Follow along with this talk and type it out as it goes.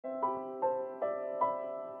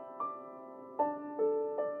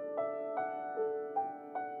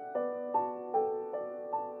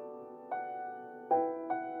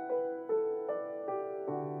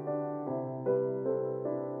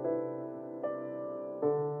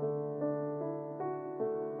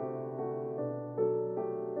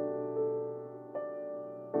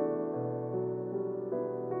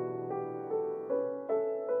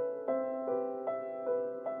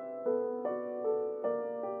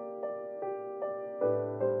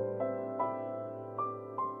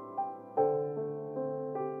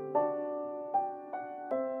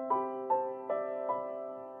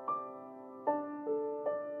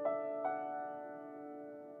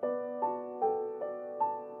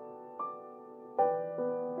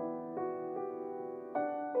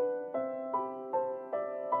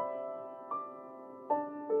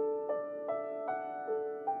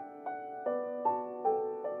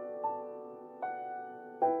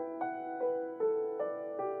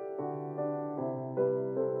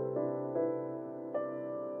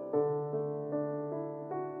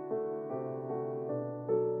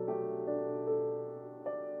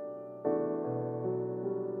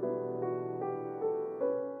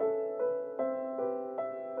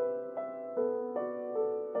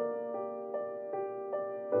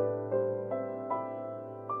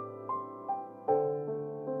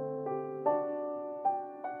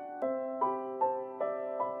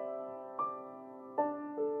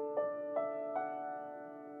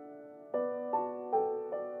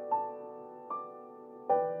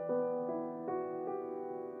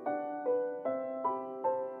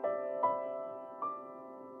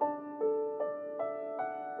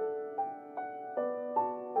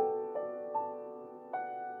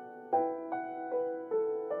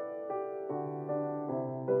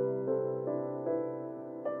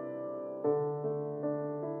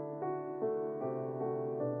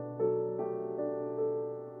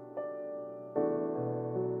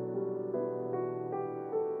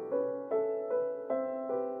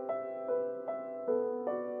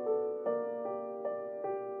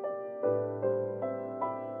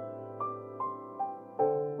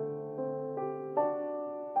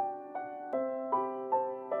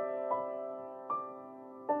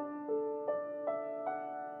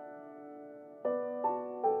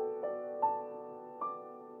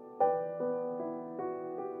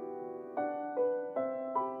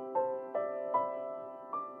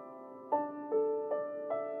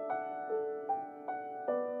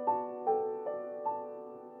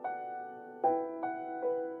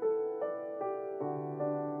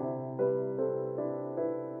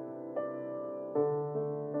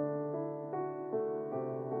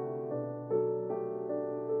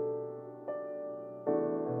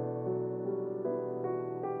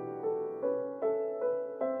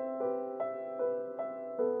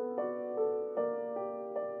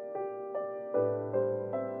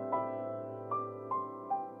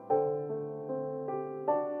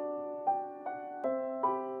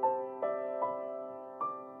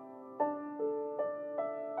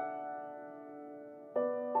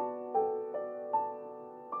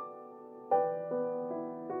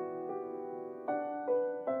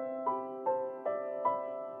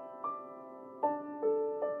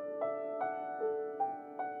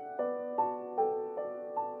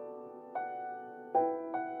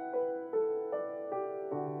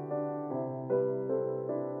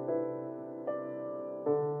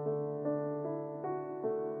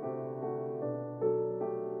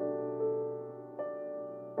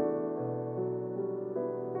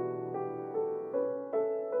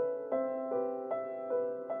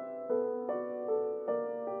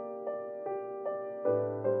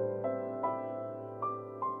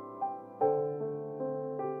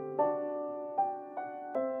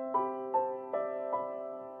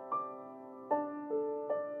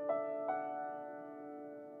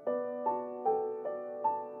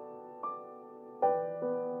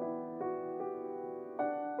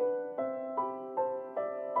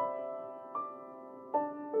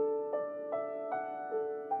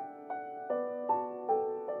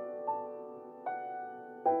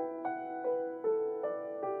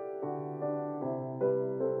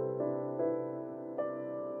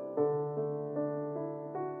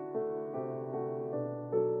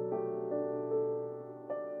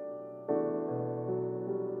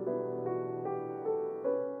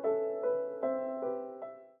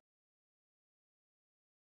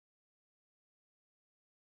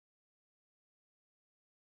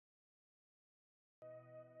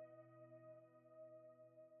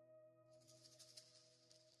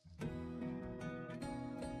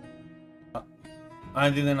I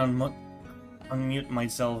didn't unmute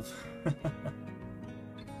myself.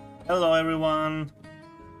 Hello everyone.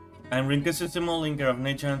 I'm Rinkusu, linker of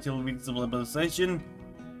nature until with civilization,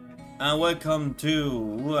 and welcome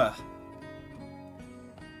to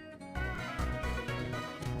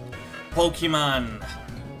Pokemon.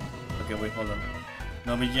 Okay, wait, hold on.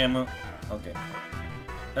 No BGM. Okay,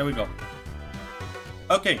 there we go.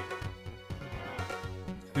 Okay,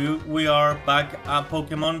 here we are back at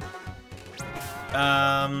Pokemon.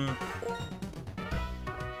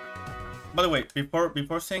 By the way,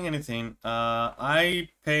 before saying anything, I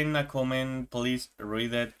pinned a comment. Please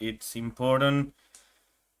read it. It's important.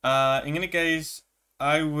 In any case,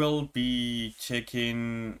 I will be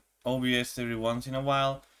checking OBS every once in a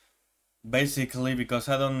while. Basically, because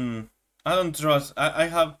I don't trust. I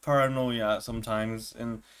have paranoia sometimes,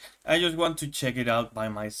 and I just want to check it out by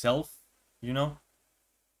myself. You know.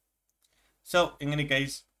 So in any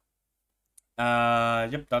case,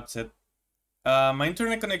 yep, that's it. My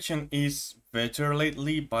internet connection is better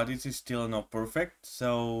lately, but it is still not perfect,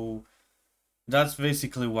 so that's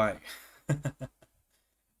basically why.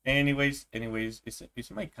 anyways,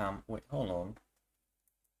 is my cam? Wait, hold on.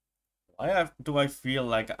 Why do I feel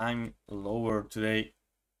like I'm lower today?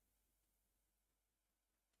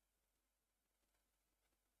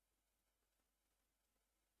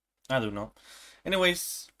 I don't know.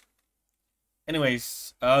 Anyways,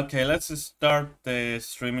 okay, let's start the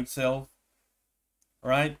stream itself.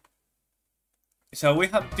 Right, so we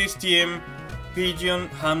have this team: Pigeon,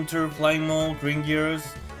 Hunter, Flying Mole, Green Gears,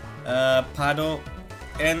 Pado,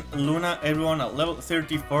 and Luna. Everyone at level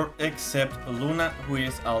 34 except Luna, who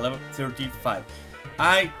is at level 35.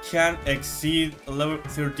 I can exceed level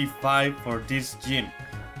 35 for this gym,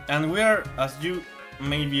 and we are, as you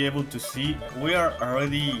may be able to see, we are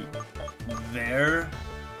already there.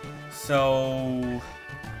 So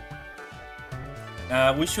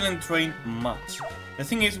we shouldn't train much. The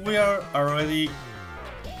thing is, we are already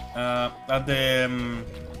at the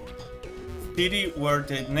city where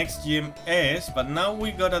the next gym is, but now we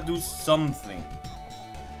gotta do something.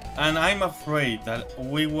 And I'm afraid that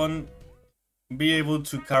we won't be able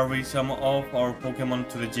to carry some of our Pokemon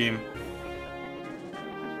to the gym.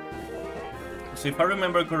 So if I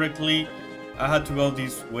remember correctly, I had to go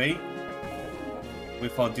this way. We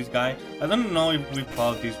fought this guy. I don't know if we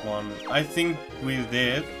fought this one. I think we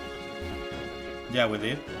did. Yeah, we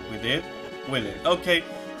did. Okay,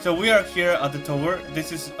 so we are here at the tower.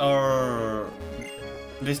 This is our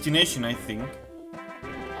destination, I think.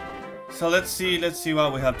 So let's see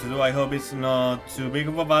what we have to do. I hope it's not too big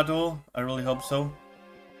of a battle. I really hope so.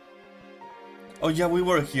 Oh yeah, we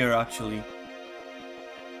were here actually.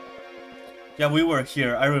 Yeah, we were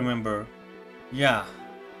here. I remember. Yeah.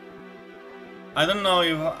 I don't know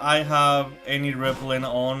if I have any repellent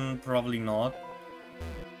on. Probably not.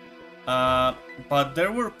 But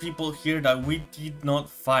there were people here that we did not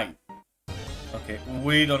fight. Okay,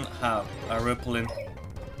 we don't have a repellent.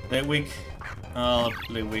 Litwick.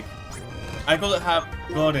 Litwick. I could have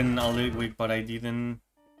gotten a Litwick, but I didn't.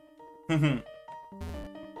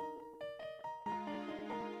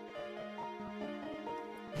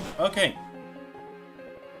 Okay.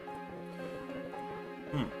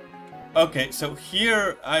 Okay, so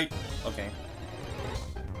here okay.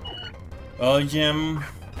 Gem.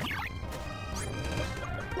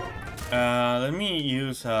 Let me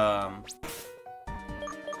use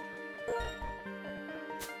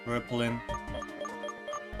repellent.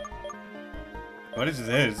 What is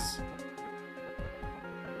this?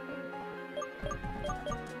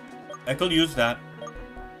 I could use that.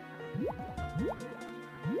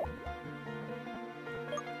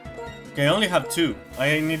 Okay, I only have 2.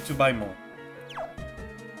 I need to buy more.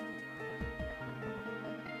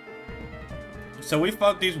 So we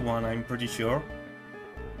fought this one, I'm pretty sure.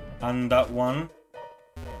 And that one.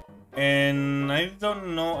 And I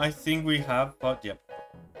don't know, I think we have, but yeah.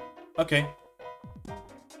 Okay.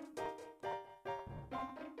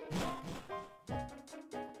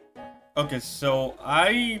 Okay, so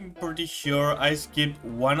I'm pretty sure I skipped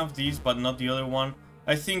one of these, but not the other one.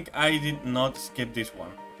 I think I did not skip this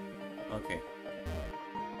one. Okay.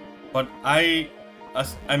 But I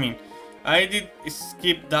did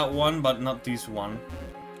skip that one, but not this one.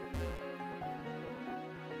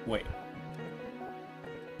 Wait.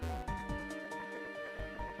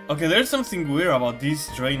 Okay, there's something weird about these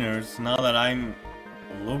trainers now that I'm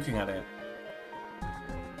looking at it.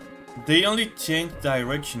 They only change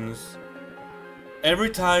directions every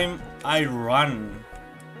time I run.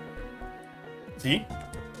 See?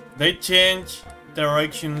 They change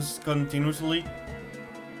directions continuously.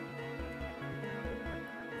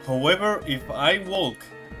 However, if I walk,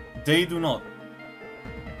 they do not.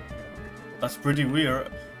 That's pretty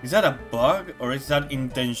weird. Is that a bug or is that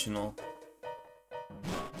intentional?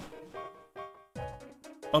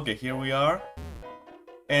 Okay, here we are.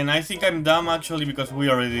 And I think I'm dumb actually because we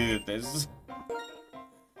already did this.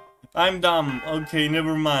 I'm dumb. Okay,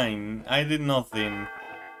 never mind. I did nothing.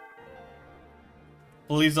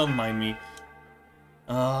 Please don't mind me.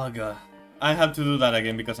 Oh god. I have to do that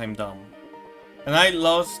again because I'm dumb. And I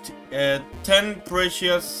lost 10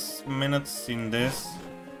 precious minutes in this.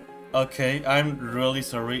 Okay, I'm really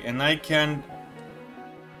sorry. And I can't...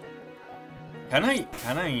 Can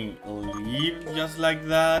I leave just like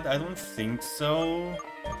that? I don't think so.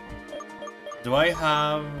 Do I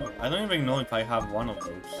have... I don't even know if I have one of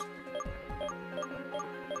those.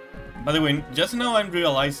 By the way, just now I'm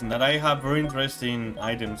realizing that I have very interesting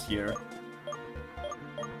items here.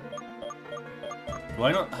 Do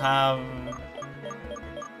I not have...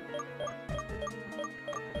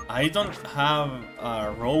 I don't have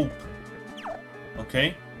a rope.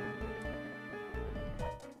 Okay.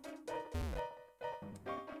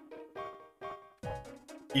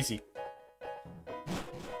 Easy.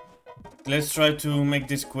 Let's try to make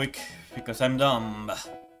this quick, because I'm dumb.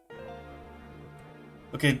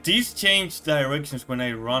 Okay, these change directions when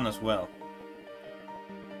I run as well.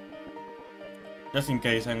 Just in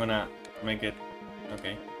case, I'm gonna make it...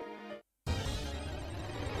 Okay.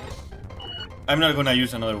 I'm not gonna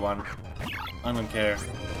use another one. I don't care.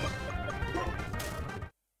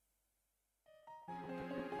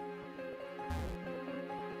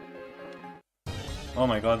 Oh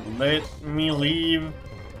my god, let me leave.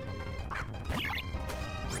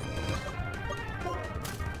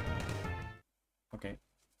 Okay.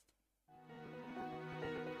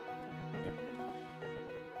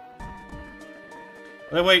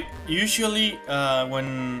 By the way, usually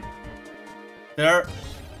when there are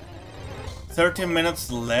 30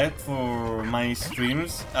 minutes left for my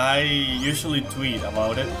streams, I usually tweet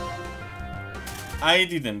about it. I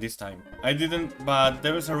didn't this time. I didn't, but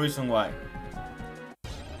there is a reason why.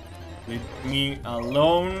 Leave me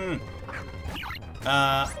alone.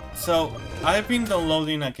 So I've been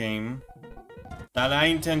downloading a game that I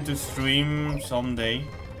intend to stream someday.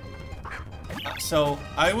 So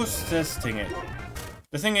I was testing it.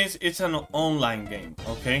 The thing is, it's an online game,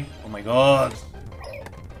 okay? Oh my god.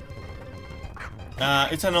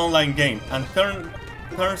 It's an online game, and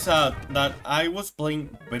turns out that I was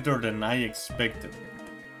playing better than I expected.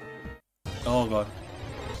 Oh god.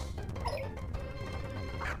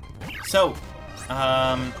 So,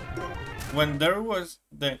 when there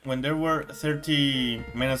were 30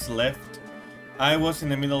 minutes left, I was in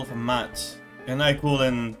the middle of a match, and I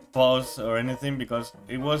couldn't pause or anything because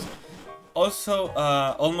it was also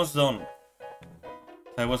almost done.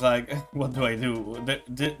 I was like, what do I do?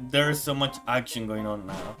 There is so much action going on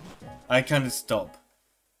now. I can't stop.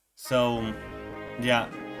 So, yeah,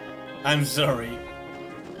 I'm sorry.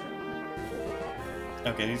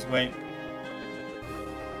 Okay, this way.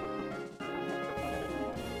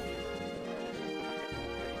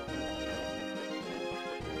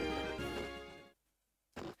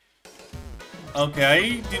 Okay,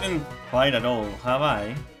 I didn't fight at all, have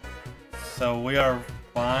I? So we are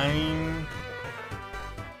fine.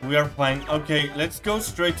 We are fine. Okay, let's go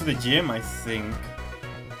straight to the gym, I think.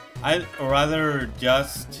 I'd rather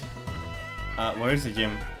just... where is the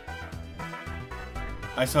gym?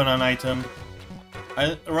 I saw an item.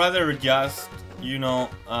 I'd rather just, you know,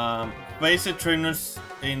 face the trainers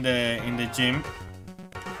in the gym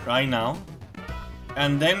right now.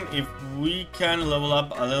 And then if we can level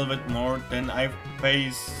up a little bit more, then I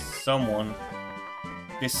face someone.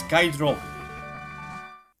 The sky drop.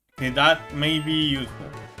 Okay, that may be useful.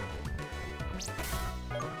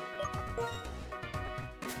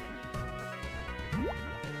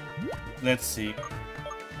 Let's see.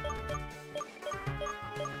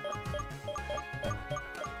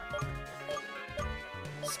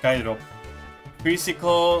 Sky drop.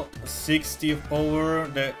 Physical 60 power.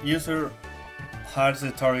 The user hurls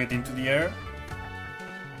the target into the air,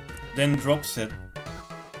 then drops it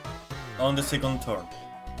on the second turn.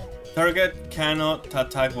 Target cannot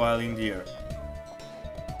attack while in the air.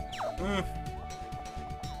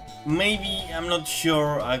 Maybe, I'm not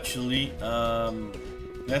sure actually.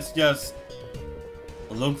 Let's just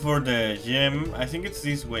look for the gem. I think it's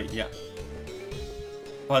this way, yeah.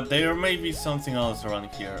 But there may be something else around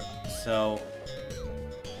here, so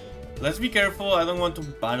let's be careful. I don't want to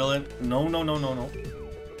battle it. No.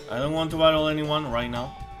 I don't want to battle anyone right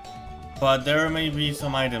now. But there may be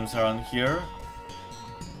some items around here.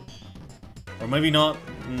 Or maybe not.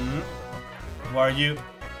 Who are you?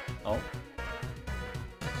 Oh.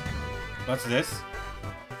 What's this?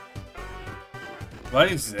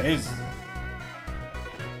 What is this?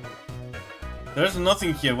 There's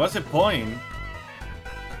nothing here. What's the point?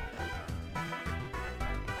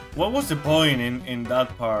 What was the point in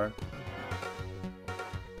that part?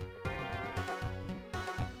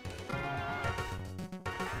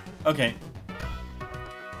 Okay.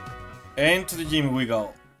 Into the gym we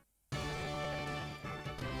go.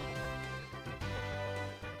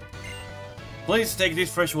 Please take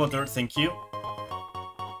this fresh water, thank you.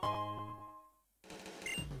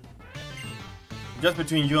 Just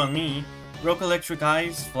between you and me, rock electric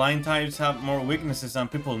eyes, flying types have more weaknesses than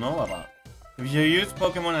people know about. If you use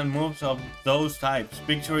Pokemon and moves of those types,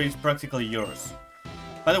 victory is practically yours.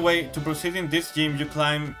 By the way, to proceed in this gym, you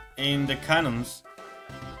climb in the cannons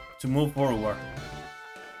to move forward.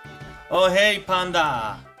 Oh hey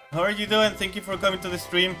Panda! How are you doing? Thank you for coming to the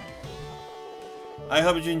stream. I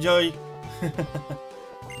hope you enjoy.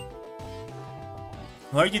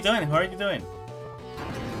 How are you doing? How are you doing?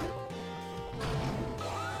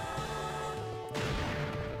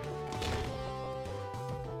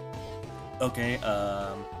 Okay,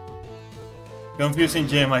 confusing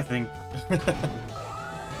gem, I think.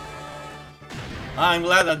 I'm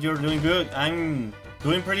glad that you're doing good. I'm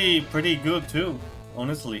doing pretty good too,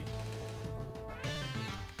 honestly.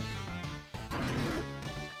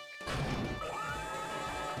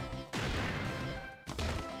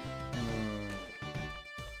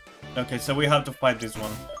 Okay, so we have to fight this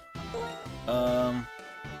one.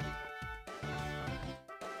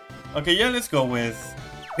 Okay, yeah, let's go with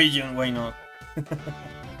Pigeon, why not?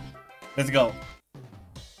 Let's go.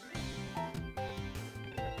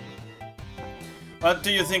 What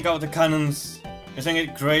do you think of the cannons? Isn't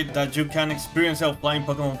it great that you can experience a flying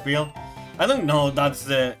Pokemon field? I don't know, that's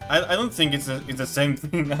the... I don't think it's the same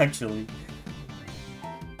thing, actually.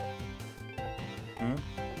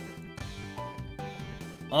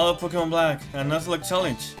 Oh, Pokemon Black, a Nuzlocke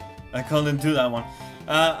challenge. I couldn't do that one.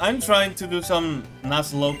 I'm trying to do some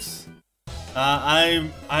Nuzlockes.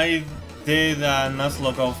 I did a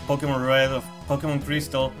Nuzlocke of Pokemon Red, of Pokemon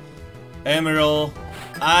Crystal, Emerald.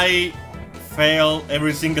 I failed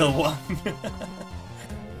every single one.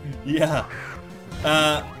 Yeah.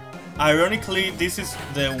 Ironically, this is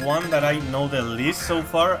the one that I know the least so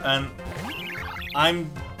far, and I'm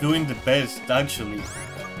doing the best, actually.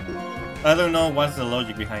 I don't know what's the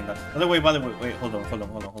logic behind that. By the way, wait, hold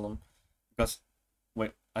on. Because,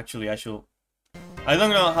 wait, actually I should... I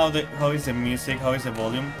don't know how is the music, how is the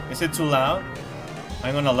volume. Is it too loud?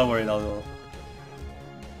 I'm gonna lower it a little.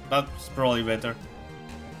 That's probably better.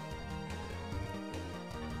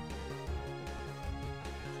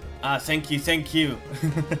 Ah, thank you.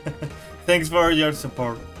 Thanks for your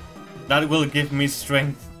support. That will give me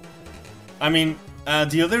strength. I mean,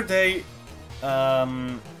 the other day,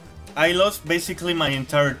 I lost basically my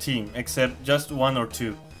entire team, except just one or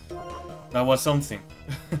two. That was something.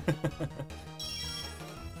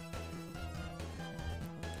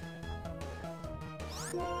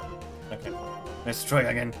 Okay, let's try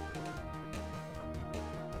again.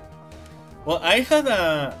 Well, I had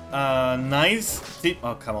a nice team.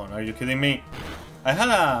 Oh, come on, are you kidding me? I had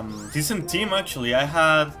a decent team, actually. I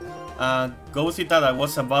had Gothita that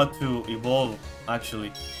was about to evolve,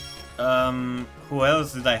 actually. Who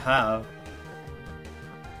else did I have?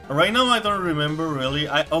 Right now I don't remember really.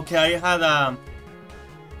 I had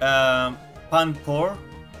Panpour.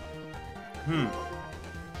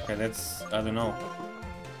 Okay, I don't know.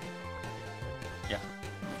 Yeah.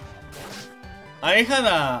 I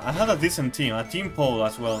had a decent team, a team pole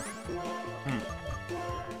as well.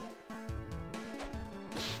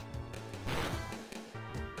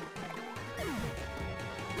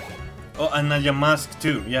 Oh, and a Yamask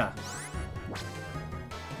too, yeah.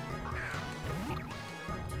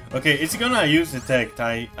 Okay, it's gonna use detect,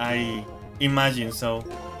 I imagine so.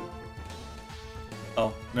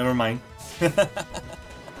 Oh, never mind.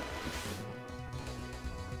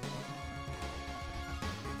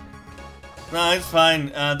 No, it's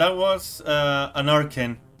fine. That was an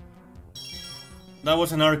Arcane. That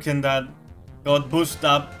was an Arcane that got boosted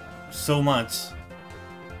up so much.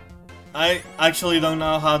 I actually don't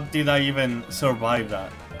know how did I even survive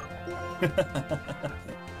that.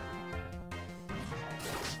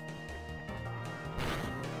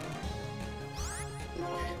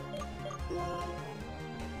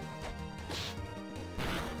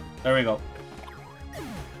 There we go.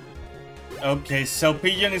 Okay, so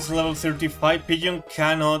Pigeon is level 35. Pigeon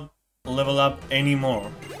cannot level up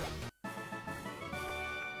anymore.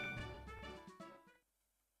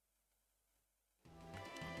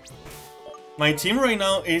 My team right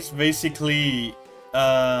now is basically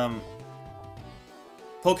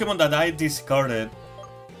Pokemon that I discarded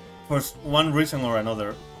for one reason or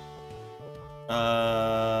another.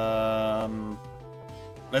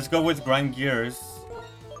 let's go with grind gears.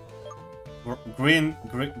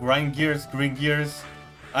 Grind gears.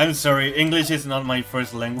 I'm sorry, English is not my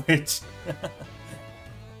first language.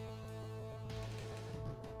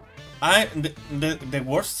 The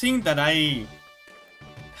worst thing that I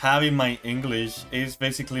have in my English is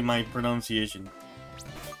basically my pronunciation.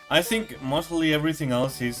 I think mostly everything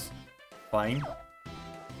else is fine.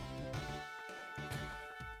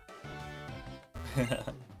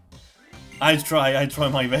 I try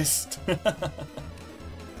my best.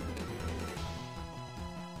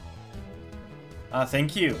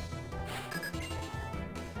 Thank you.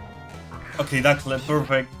 Okay, that's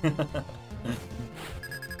perfect.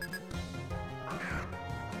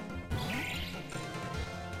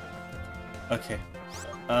 Okay.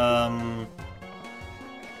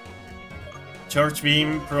 Charge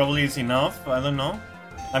beam probably is enough. I don't know.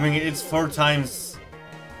 I mean, it's 4 times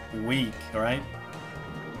weak, right?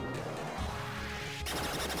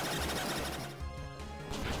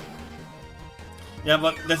 Yeah,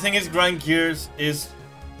 but the thing is, grind gears is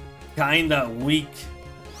kinda weak.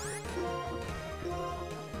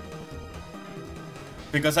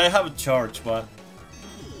 Because I have a charge, but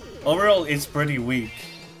overall it's pretty weak.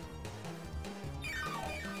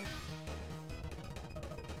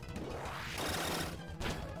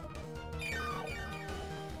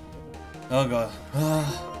 Oh god.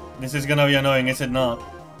 This is gonna be annoying, is it not?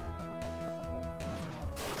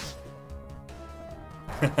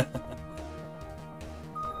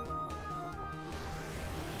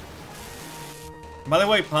 By the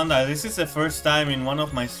way, Panda, this is the first time in one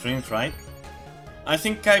of my streams, right? I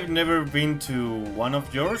think I've never been to one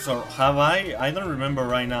of yours, or have I? I don't remember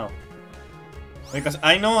right now. Because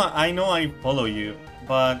I know I follow you,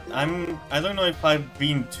 but I don't know if I've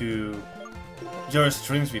been to your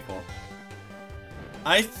streams before.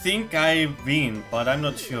 I think I've been, but I'm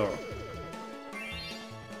not sure.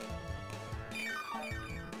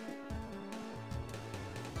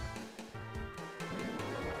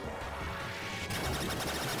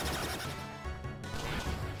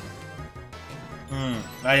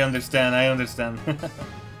 I understand.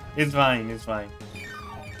 It's fine, it's fine.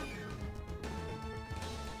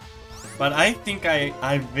 But I think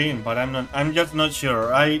I've been, but I'm just not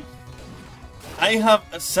sure. I have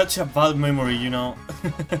such a bad memory, you know.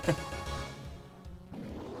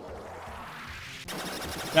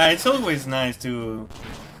 Yeah, it's always nice to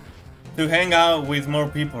hang out with more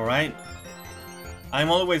people, right?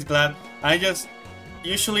 I'm always glad.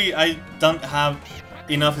 Usually I don't have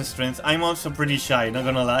enough strength. I'm also pretty shy, not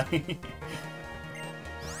gonna lie.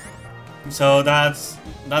 So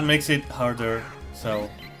that makes it harder. So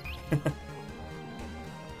okay.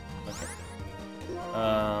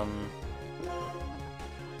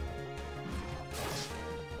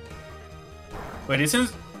 Wait,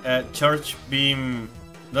 isn't charge beam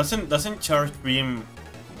doesn't charge beam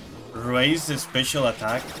raise the special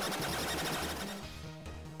attack?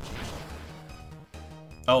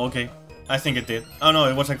 Oh, okay. I think it did. Oh no,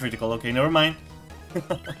 it was a critical. Okay, never mind.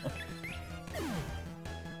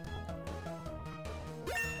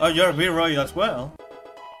 Oh, you're V-Roy as well.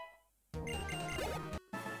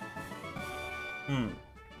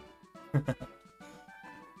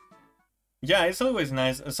 Yeah, it's always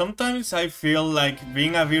nice. Sometimes I feel like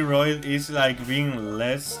being a V-Roy is like being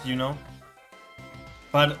less, you know?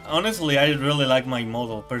 But honestly, I really like my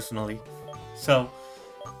model, personally. So,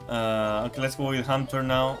 okay, let's go with Hunter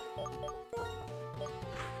now.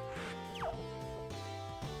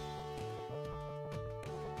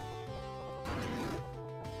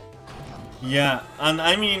 Yeah, and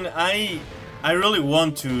I mean, I really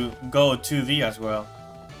want to go 2D as well.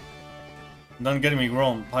 Don't get me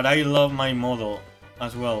wrong, but I love my model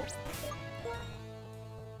as well.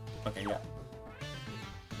 Okay, yeah.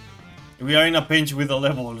 We are in a pinch with the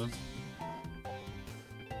levels.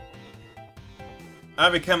 I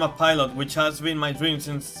became a pilot, which has been my dream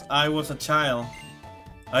since I was a child.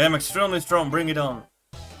 I am extremely strong, bring it on.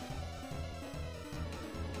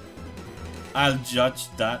 I'll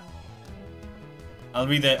judge that. I'll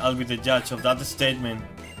be the judge of that statement.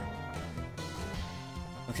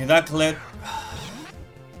 Okay, that led.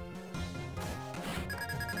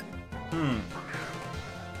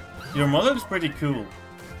 Your model is pretty cool.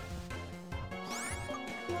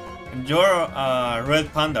 And you're a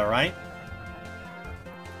red panda, right?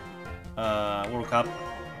 World Cup.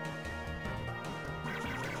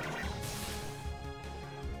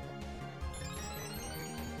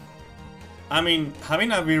 I mean,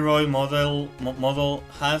 having a V-Roy model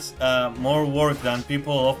has more work than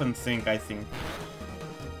people often think, I think.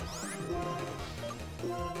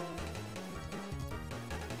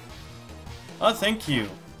 Oh, thank you.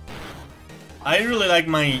 I really like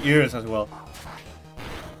my ears as well.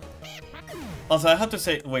 Also, I have to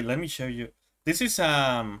say, wait, let me show you. This is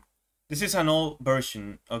an old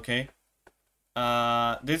version, okay?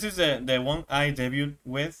 This is the one I debuted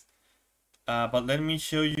with. But let me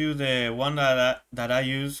show you the one that I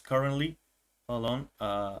use currently. Hold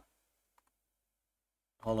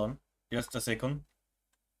on, just a second.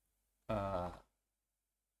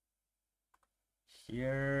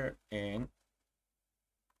 Here and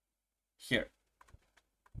here.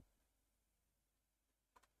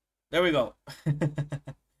 There we go.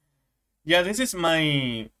 Yeah, this is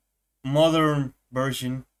my modern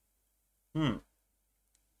version.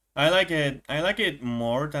 I like it. I like it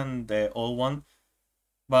more than the old one,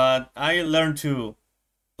 but I learned to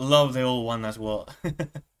love the old one as well.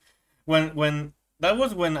 when that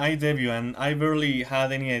was when I debuted and I barely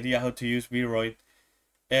had any idea how to use Vroid.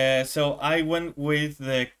 So I went with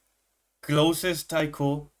the closest I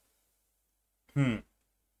could.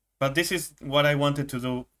 But this is what I wanted to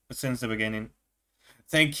do since the beginning.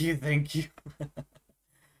 Thank you, thank you.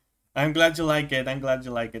 I'm glad you like it. I'm glad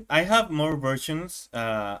you like it. I have more versions,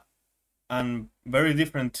 and very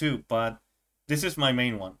different too, but this is my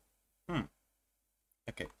main one.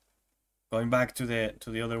 Okay. Going back to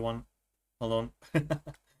the other one. Hold on.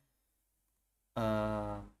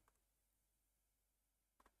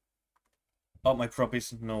 Oh, my prop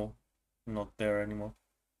is not there anymore.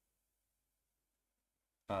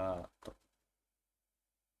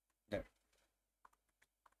 There.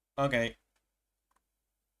 Okay.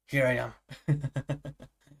 Here I am.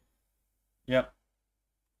 Yep.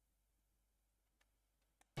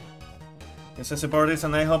 Yes, I support this,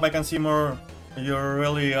 and I hope I can see more your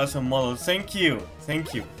really awesome models. Thank you,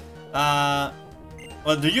 thank you. Well,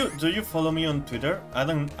 do you follow me on Twitter? I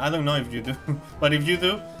don't know if you do, but if you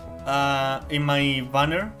do, in my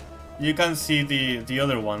banner, you can see the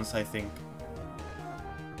other ones, I think.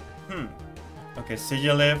 Okay,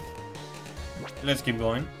 𝑧𝒀𝑄. Let's keep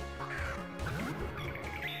going.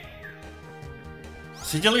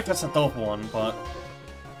 𝑧𝒀𝑄 is a tough one, but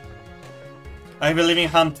I believe in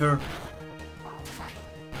Hunter.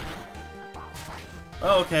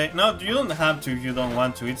 Oh, okay. No, you don't have to if you don't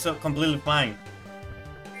want to. It's completely fine.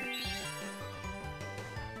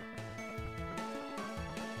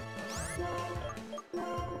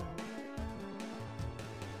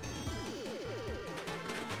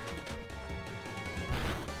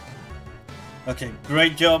 Okay,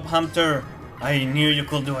 great job, Hunter. I knew you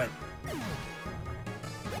could do it.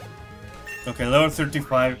 Okay, level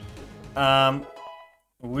 35.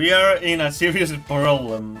 We are in a serious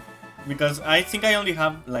problem because I think I only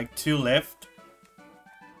have like 2 left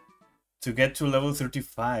to get to level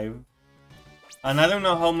 35. And I don't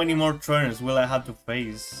know how many more trainers will I have to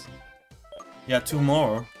face. Yeah, 2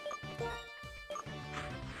 more.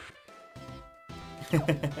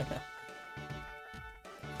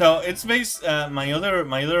 So it's based. My other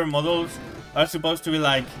models are supposed to be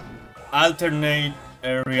like alternate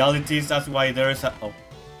realities. That's why there's a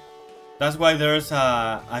that's why there's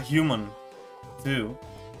a human too.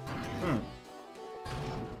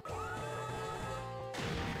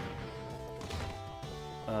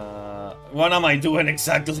 What am I doing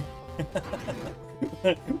exactly?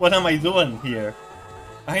 What am I doing here?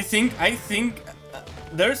 I think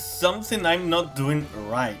there's something I'm not doing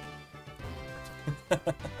right.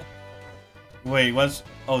 Wait, what's...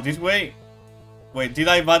 Oh, this way? Wait, did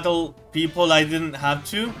I battle people I didn't have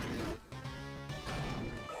to?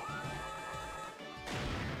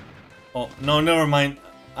 Oh, no, never mind.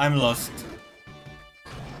 I'm lost.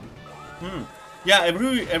 Yeah,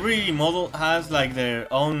 every model has like their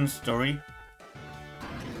own story.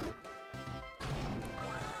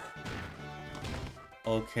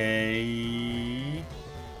 Okay.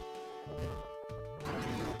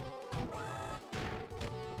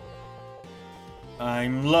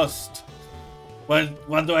 I'm lost.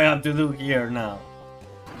 What do I have to do here now?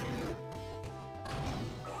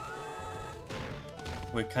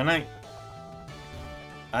 Wait, can I?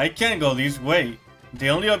 I can't go this way. The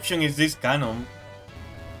only option is this cannon.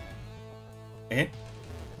 Eh?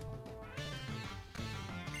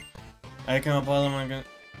 I can follow.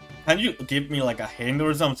 Can you give me like a hint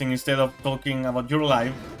or something instead of talking about your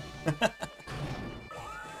life?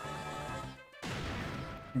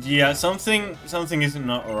 Yeah, something is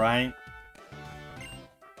not right.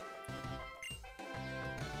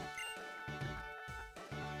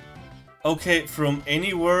 Okay, from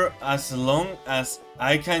anywhere as long as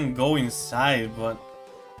I can go inside, but...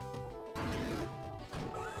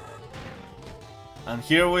 And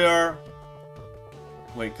here we are.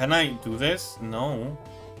 Wait, can I do this? No.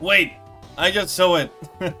 Wait, I just saw it.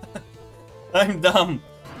 I'm dumb.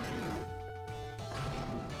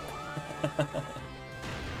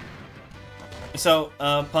 So,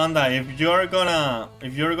 Panda, if you're gonna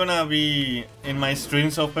be in my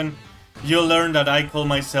streams often, you'll learn that I call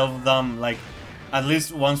myself dumb like at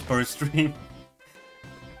least once per stream.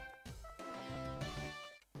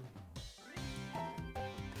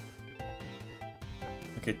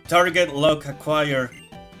 Okay, target lock acquired.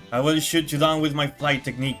 I will shoot you down with my flight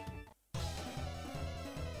technique.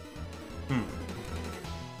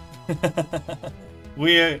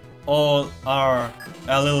 We all are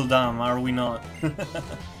a little dumb, are we not?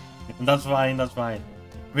 That's fine, that's fine.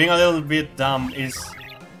 Being a little bit dumb is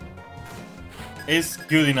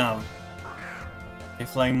good enough. Okay,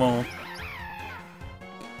 Flying Mo.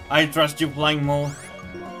 I trust you, Flying Mo.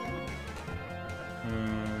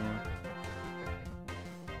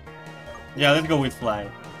 Yeah, let's go with Fly.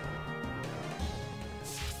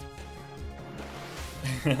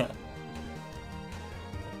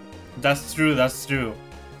 That's true, that's true.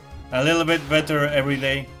 A little bit better every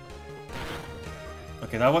day.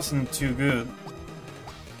 Okay, that wasn't too good.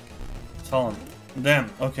 Taunt. Damn,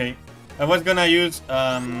 okay. I was gonna use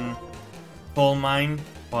Coal Mine,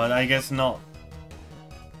 but I guess not.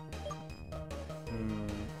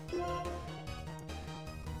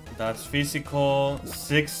 That's physical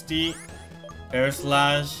 60. Air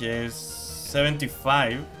Slash is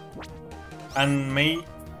 75. And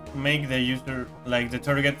make the user, like the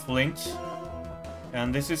target, flinch.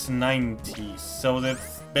 And this is 90. So the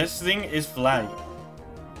best thing is Fly.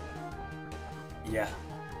 Yeah.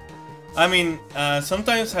 I mean,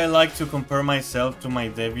 sometimes I like to compare myself to my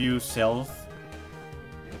debut self.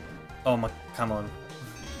 Oh my, come on.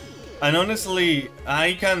 And honestly,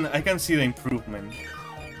 I can see the improvement.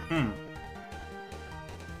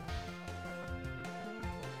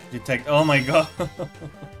 Detect. Oh my god.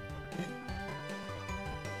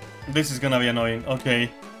 This is gonna be annoying.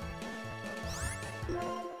 Okay.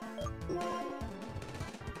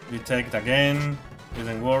 Detect again.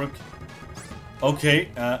 Didn't work. Okay.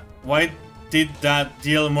 Why did that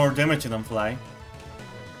deal more damage than Fly?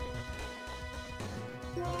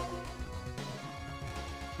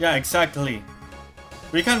 Yeah, exactly.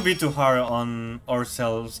 We can't be too hard on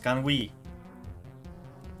ourselves, can we?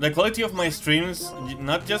 The quality of my streams,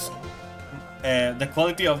 not just the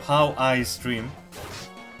quality of how I stream,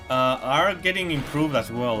 are getting improved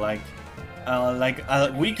as well. Like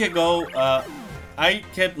a week ago, I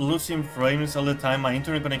kept losing frames all the time. My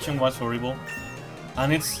internet connection was horrible,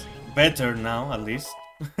 and it's better now, at least.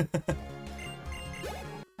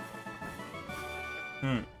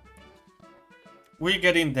 We're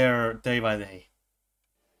getting there day by day.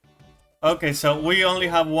 Okay, so we only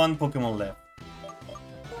have one Pokemon left.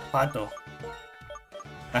 Pato.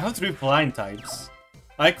 I have 3 flying types.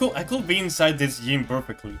 I could be inside this gym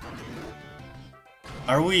perfectly.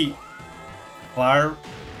 Are we far?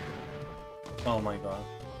 Oh my god.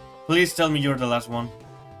 Please tell me you're the last one.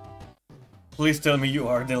 Please tell me you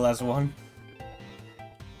are the last one.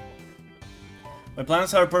 My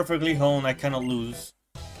plans are perfectly honed, I cannot lose.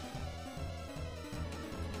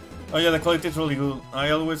 Oh yeah, the quality is really good.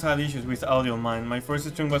 I always had issues with audio on mine. My first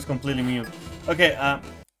stream was completely mute. Okay,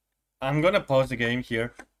 I'm gonna pause the game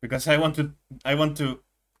here because I want to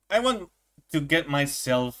get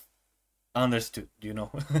myself understood, you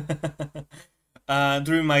know.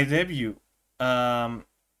 During my debut, I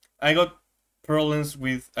got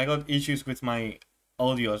issues with my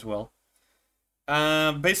audio as well.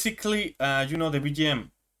 Basically, you know, the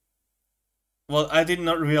BGM. Well, I did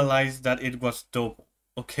not realize that it was double.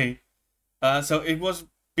 Okay, so it was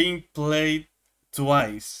being played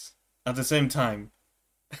twice at the same time.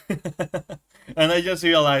 And I just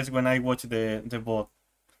realized when I watched the bot.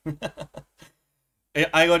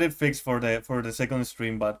 I got it fixed for the second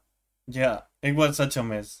stream, but yeah, it was such a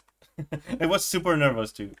mess. I was super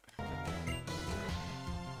nervous too.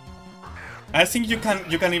 I think you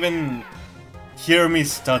can even hear me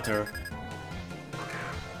stutter.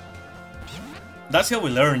 That's how we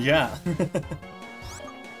learn, yeah.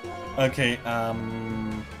 Okay,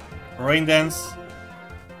 Rain Dance.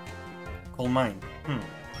 Coal Mine.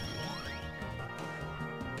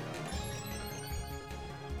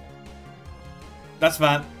 That's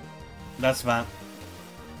bad. That's bad.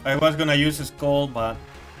 I was gonna use a Skull, but...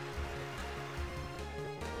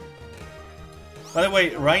 By the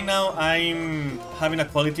way, right now I'm having a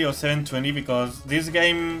quality of 720 because this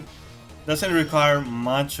game doesn't require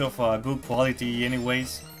much of a good quality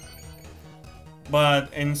anyways.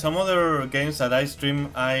 But in some other games that I stream,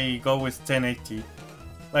 I go with 1080.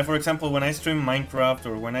 Like for example, when I stream Minecraft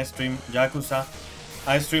or when I stream Yakuza,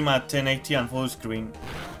 I stream at 1080 and full screen.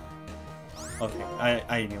 Okay,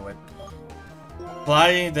 I knew it.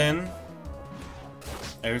 Fly then.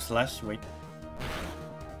 Air slash, wait.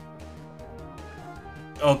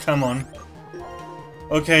 Oh, come on.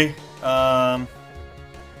 Okay,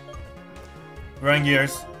 grind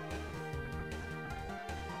gears.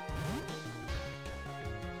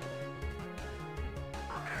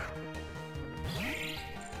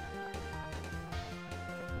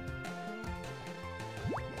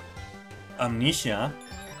 Amnesia?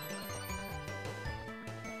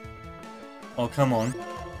 Oh, come on.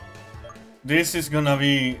 This is gonna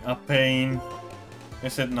be a pain.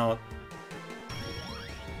 Is it not?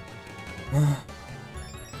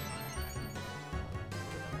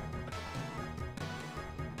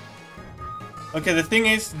 Okay, the thing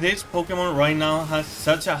is, this Pokemon right now has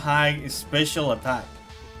such a high special attack.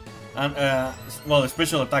 And, well,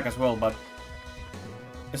 special attack as well, but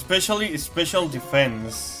especially special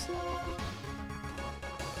defense.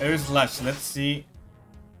 Air slash, let's see.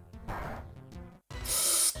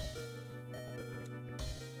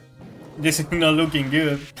 This is not looking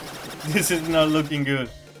good. This is not looking good.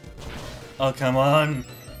 Oh, come on.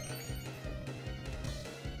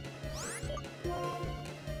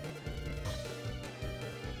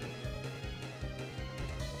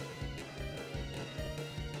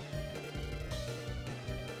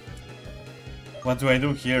 What do I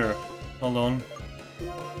do here? Hold on.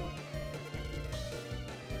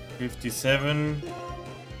 57.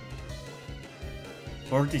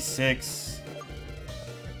 46.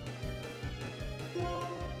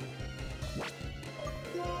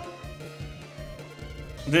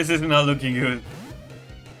 This is not looking good.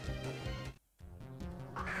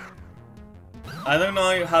 I don't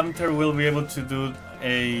know if Hunter will be able to do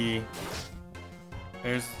a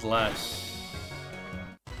air slash.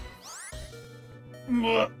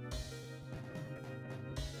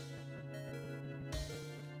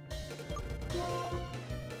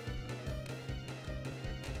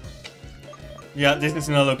 Yeah, this is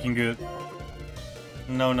not looking good.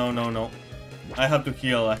 No, no, no, no. I have to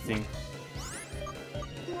heal, I think.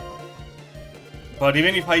 But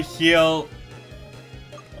even if I heal...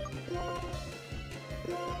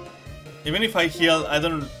 Even if I heal,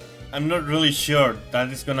 I'm not really sure that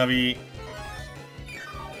it's gonna be...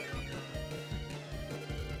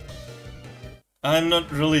 I'm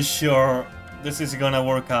not really sure this is gonna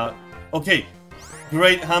work out. Okay,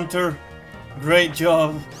 great Hunter, great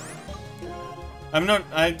job.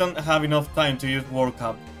 I don't have enough time to use World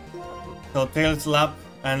Cup. So Tail Slap,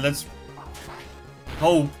 and let's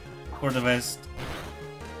hope for the best.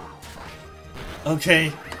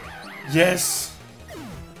 Okay, yes.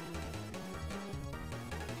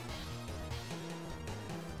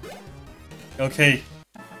 Okay,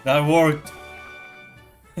 that worked.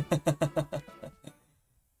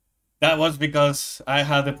 That was because I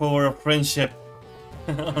had the power of friendship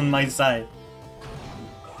on my side.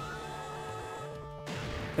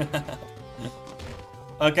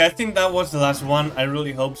 Okay, I think that was the last one. I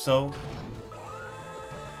really hope so.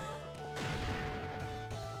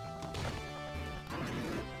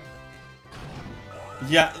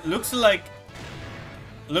 Yeah, looks like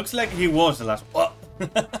he was the last one.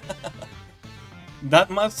 That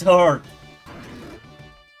must hurt.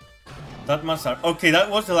 That must hurt. Okay, that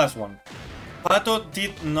was the last one. Pato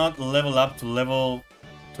did not level up to level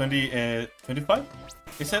 25?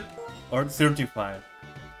 Is it? Or 35?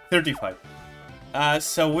 35.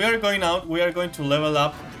 So we are going out, we are going to level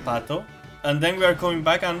up Pato, and then we are coming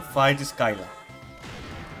back and fight Skyla.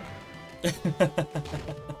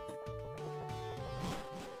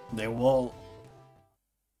 The wall.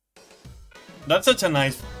 That's such a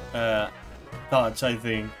nice touch, I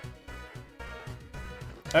think.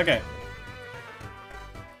 Okay.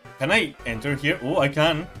 Can I enter here? Oh, I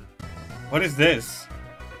can. What is this?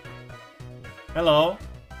 Hello.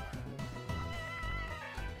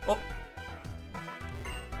 Oh.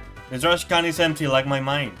 The trash can is empty like my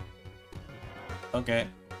mind. Okay.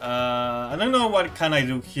 I don't know what can I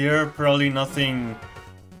do here. Probably nothing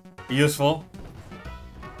useful.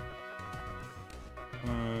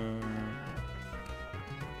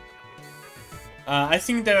 I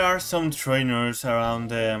think there are some trainers around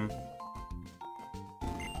the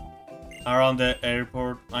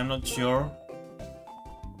airport. I'm not sure.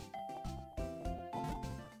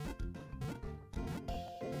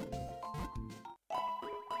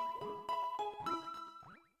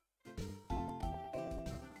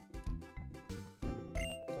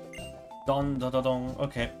 Don don don don.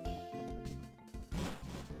 Okay.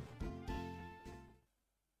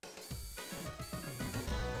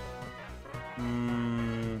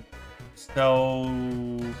 So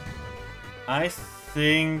I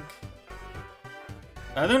think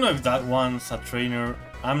I don't know if that one's a trainer.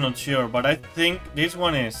 I'm not sure, but I think this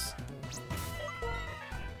one is.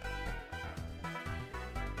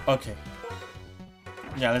 Okay.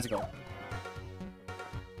 Yeah, let's go.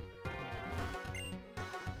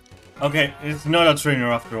 Okay, it's not a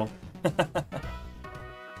trainer after all.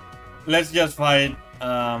 Let's just fight.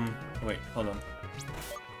 Wait, hold on.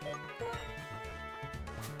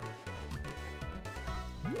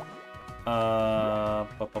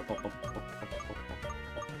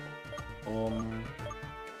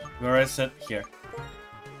 Where is it? Here.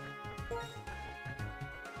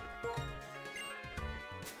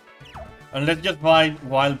 And let's just fight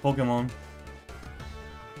wild Pokemon.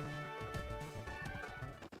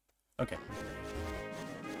 Okay.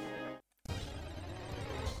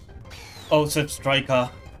 Oh, 𝑧𝒀𝑄𝑚on.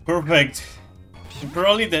 Perfect.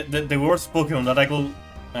 Probably the worst Pokemon that I could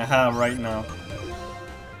have right now.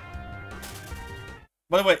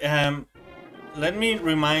 By the way, let me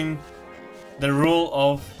remind the rule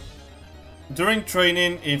of during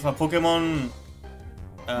training, if a Pokemon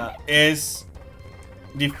is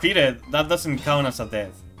defeated, that doesn't count as a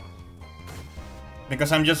death.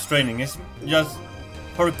 Because I'm just training, it's just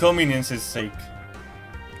for convenience's sake.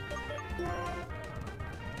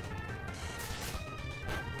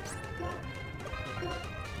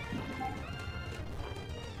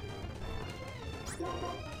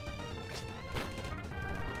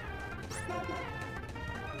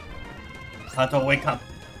 How to wake up.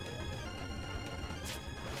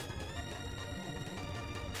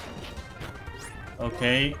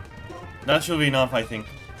 Okay, that should be enough, I think.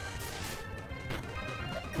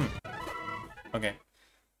 Okay,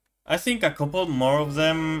 I think a couple more of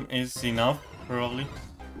them is enough, probably.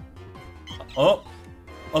 Oh,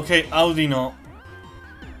 okay, Audino.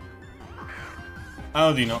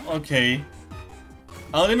 Audino, okay.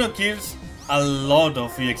 Audino gives a lot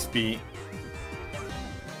of EXP.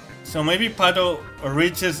 So maybe Pato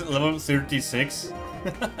reaches level 36?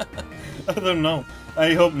 I don't know.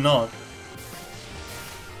 I hope not.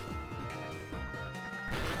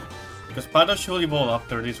 Because Pato should evolve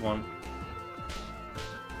after this one.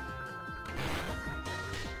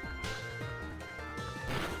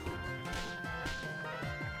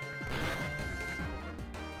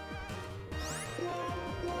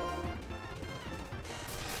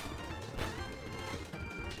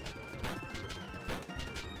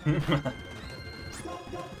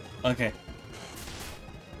 Okay.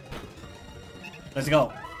 Let's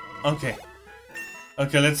go. Okay.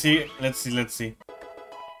 Okay, let's see.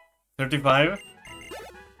 35?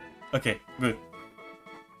 Okay, good.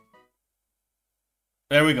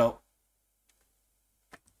 There we go.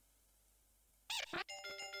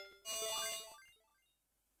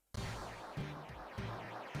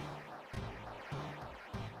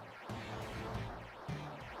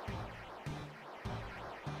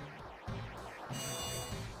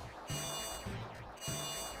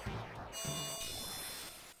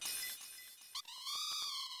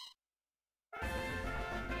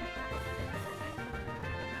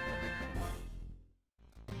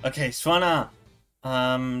 Okay, Swanna.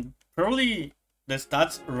 Probably the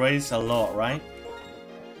stats raise a lot, right?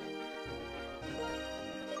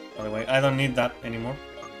 By the way, I don't need that anymore.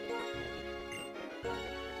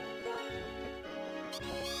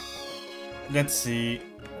 Let's see.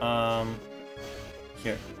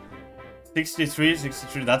 Here.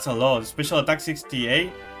 63, that's a lot. Special attack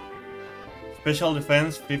 68. Special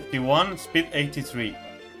defense 51, speed 83.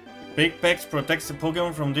 Big Pex protects the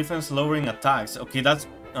Pokemon from defense lowering attacks. Okay, that's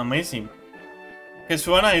amazing. Okay,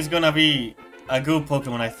 Swanna is gonna be a good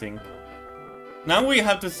Pokemon, I think. Now we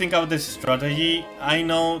have to think about this strategy. I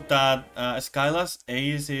know that Skyla's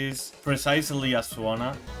Ace is precisely a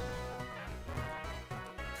Swanna.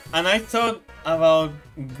 And I thought about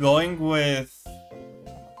going with...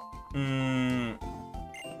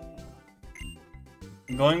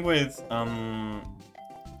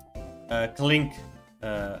 Clink,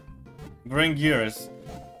 Green Gears.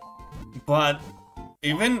 But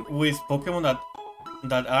even with Pokemon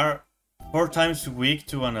that are 4 times weak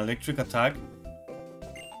to an electric attack,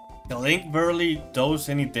 Clink barely does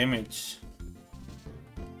any damage.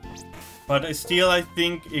 But still, I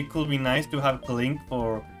think it could be nice to have Clink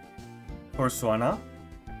for Swanna.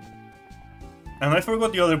 And I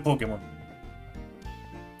forgot the other Pokemon.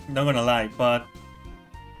 Not gonna lie, but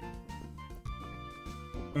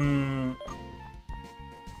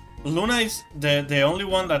Luna is the only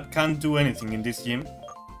one that can't do anything in this gym.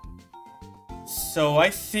 So I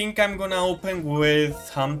think I'm gonna open with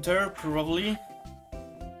Hunter, probably.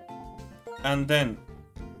 And then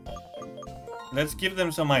let's give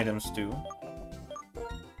them some items too.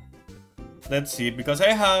 Let's see, because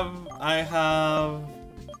I have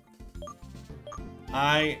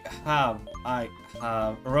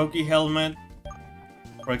Rocky Helmet,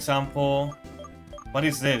 for example. What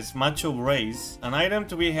is this? Macho Brace. An item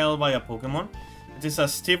to be held by a Pokemon. It is a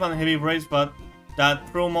stiff and heavy brace, but that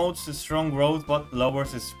promotes strong growth but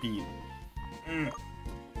lowers speed.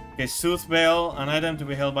 Okay, Sooth Bell. An item to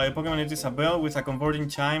be held by a Pokemon. It is a bell with a comforting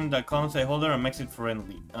chime that calms the holder and makes it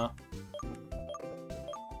friendly.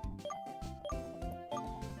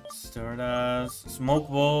 Stardust. Smoke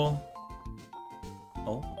Ball.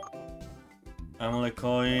 Oh. Amulet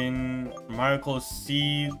Coin. Miracle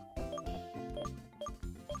Seed.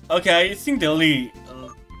 Okay, I think the only...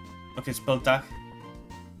 okay, Spell Tag.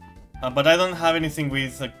 But I don't have anything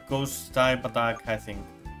with a Ghost type attack, I think.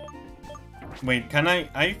 Wait, can I?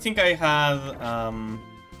 I think I had...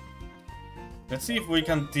 let's see if we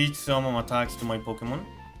can teach some attacks to my Pokemon.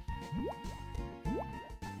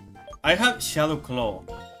 I had Shadow Claw.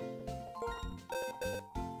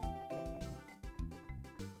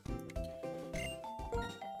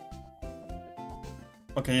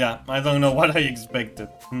 Okay, yeah, I don't know what I expected.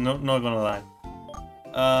 No, not gonna lie.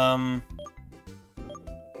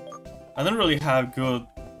 I don't really have good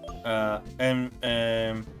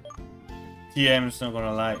TMs, not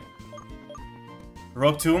gonna lie.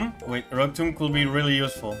 Rock Tomb? Wait, Rock Tomb could be really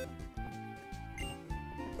useful.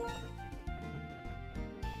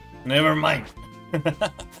 Never mind.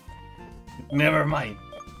 Never mind.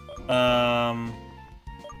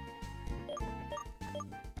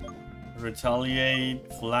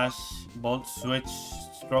 Retaliate, Flash, Bolt Switch,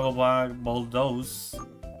 Struggle Bag, Bulldoze,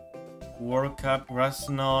 World Cup, Grass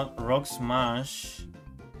Knot, Rock Smash.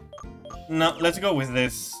 No, let's go with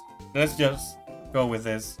this. Let's just go with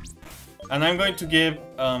this. And I'm going to give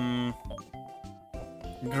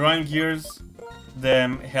Grind Gears the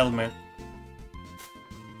helmet.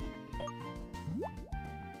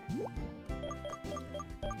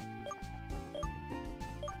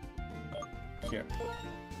 Here.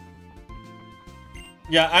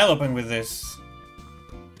 Yeah, I'll open with this.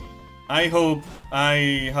 I hope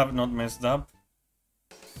I have not messed up.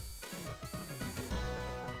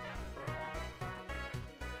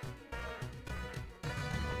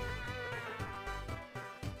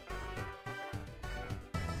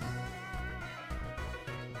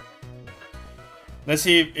 Let's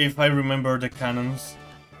see if I remember the cannons.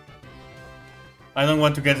 I don't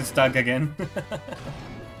want to get stuck again.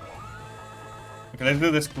 Okay, let's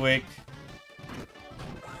do this quick.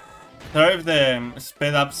 Sorry if the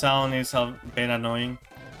sped up sound is a bit annoying.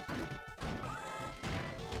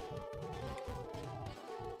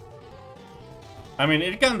 I mean,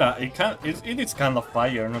 it is kind of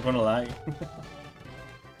fire, not gonna lie.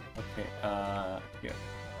 Okay, here.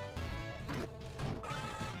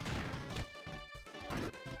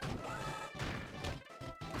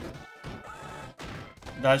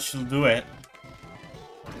 That should do it.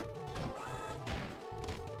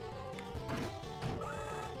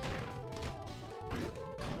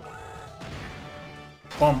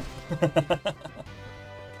 Boom.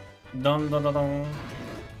 Dun dun dun dun.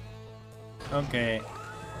 Okay.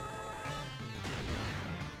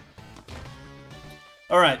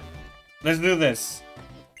 Alright. Let's do this.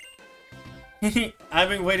 I've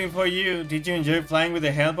been waiting for you. Did you enjoy flying with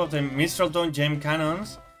the help of the Mistral Gem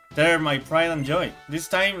Cannons? They're my pride and joy. This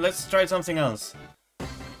time, let's try something else.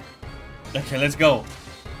 Okay, let's go.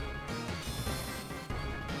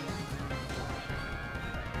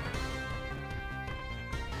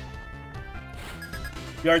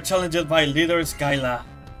 You are challenged by leader Skyla.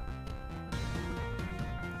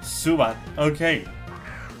 Zubat. Okay.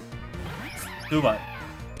 Zubat.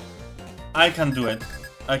 I can do it.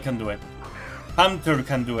 I can do it. Hunter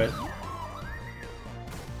can do it.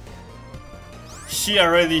 She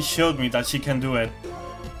already showed me that she can do it.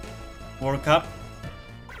 World Cup.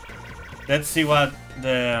 Let's see what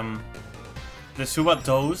the Zubat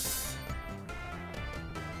does.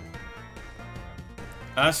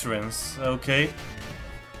 Assurance. Okay.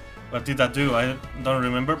 What did that do? I don't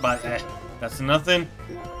remember, but that's nothing.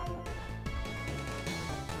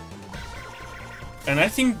 And I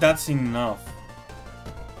think that's enough.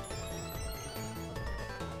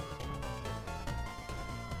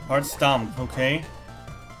 Hard Stomp, okay.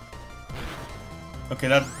 Okay,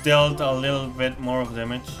 that dealt a little bit more of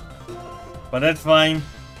damage. But that's fine.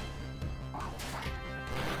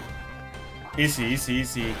 Easy, easy,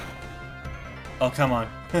 easy. Oh, come on.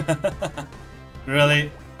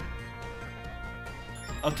 Really?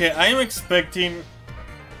 Okay, I am expecting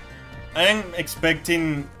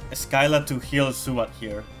Skyla to heal Zubat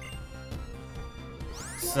here.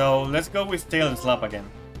 So let's go with Tail Slap again.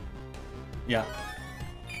 Yeah.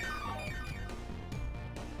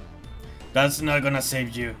 That's not gonna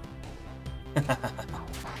save you.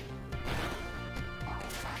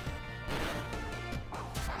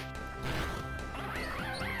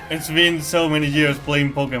 It's been so many years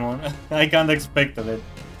playing Pokemon. I can't expect it.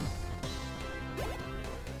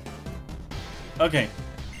 Okay,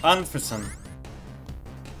 Anferson.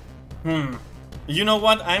 You know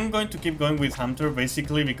what? I'm going to keep going with Hunter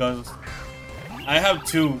basically because I have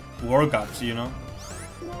 2 workups, you know?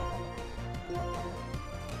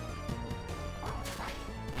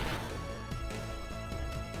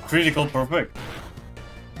 Critical perfect.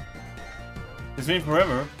 It's been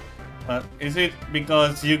forever, but is it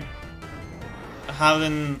because you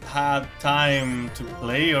haven't had time to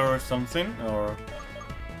play or something, or?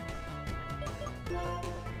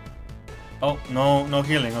 Oh, no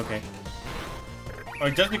healing, okay. Or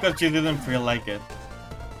just because you didn't feel like it.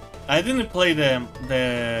 I didn't play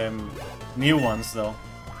the new ones though.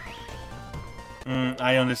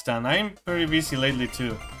 I understand. I'm pretty busy lately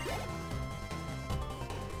too.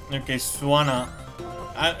 Okay, Swanna.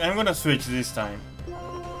 I'm gonna switch this time.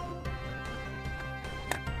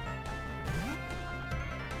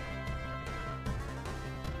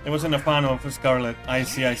 I wasn't a fan of Scarlet. I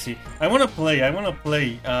see. I wanna play,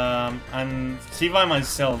 and see by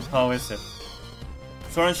myself how is it.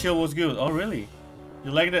 Sword and Shield was good. Oh really?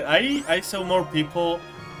 You liked it? I saw more people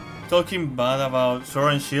talking bad about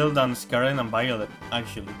Sword and Shield than Scarlet and Violet,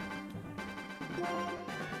 actually.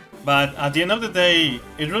 But at the end of the day,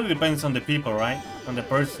 it really depends on the people, right? On the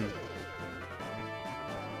person.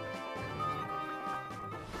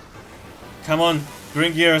 Come on,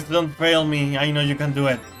 Green Gears, don't fail me. I know you can do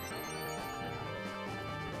it.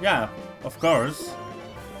 Yeah, of course.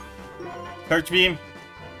 Search Beam.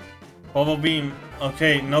 Bubble Beam.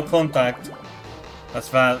 Okay, no contact. That's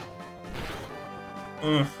bad.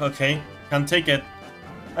 Okay, can take it.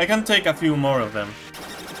 I can take a few more of them.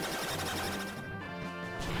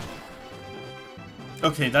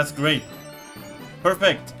 Okay, that's great.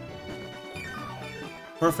 Perfect.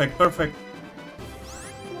 Perfect.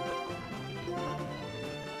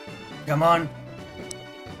 Come on.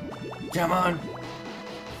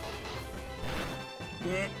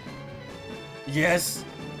 Yes.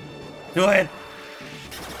 Do it.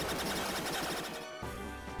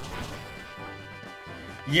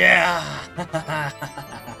 Yeah.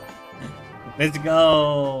 Let's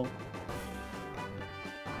go.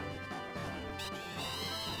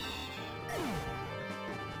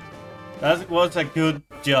 That was a good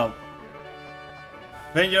job.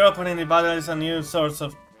 When your opponent in battle is a new source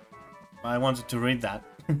of... I wanted to read that.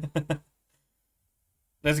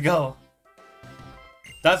 Let's go.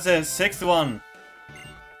 That's the 6th one.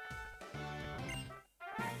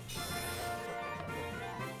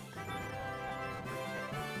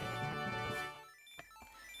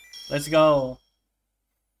 Let's go.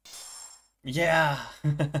 Yeah.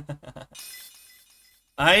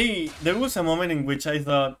 There was a moment in which I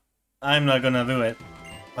thought I'm not gonna do it,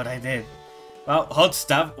 but I did. Wow, hot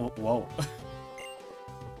stuff. Whoa.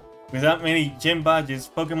 With that many gym badges,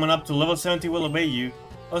 Pokemon up to level 70 will obey you.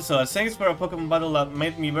 Also, as thanks for a Pokemon battle that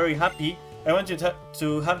made me very happy, I want you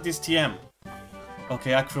to have this TM.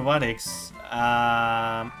 Okay, acrobatics.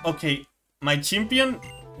 Okay, my champion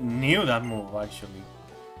knew that move actually.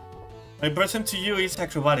 My present to you is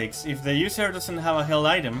acrobatics. If the user doesn't have a held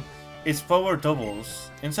item, its power doubles.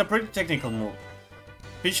 It's a pretty technical move.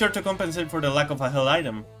 Be sure to compensate for the lack of a held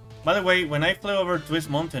item. By the way, when I flew over Twist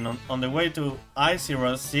Mountain on the way to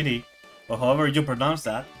Icera City, or however you pronounce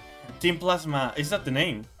that, Team Plasma, is that the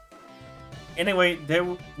name? Anyway, they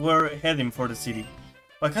were heading for the city.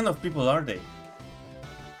 What kind of people are they?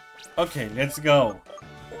 Okay, let's go.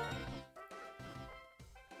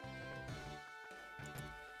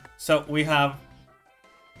 So we have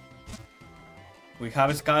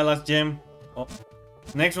Skylash Gem. Oh.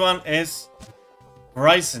 Next one is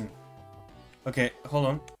Horizon. Okay, hold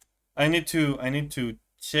on. I need to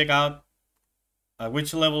check out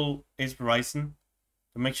which level is Horizon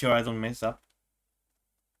to make sure I don't mess up.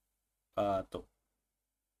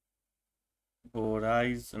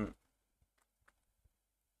 Horizon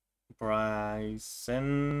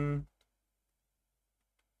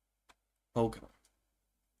Pokemon.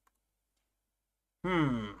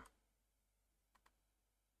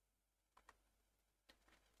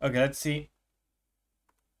 Okay, let's see.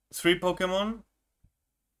 3 Pokemon.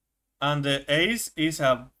 And the ace is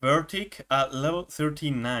a Vertic at level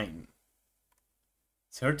 39.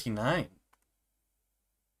 39?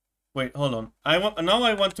 Wait, hold on. Now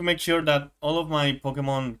I want to make sure that all of my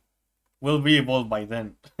Pokemon will be evolved by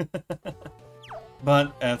then.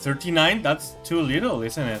 But 39, that's too little,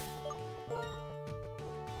 isn't it?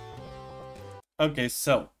 Okay,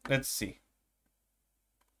 so let's see.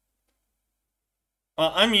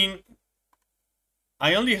 I mean,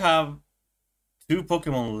 I only have 2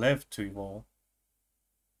 Pokemon left to evolve.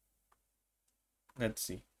 Let's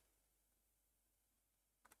see.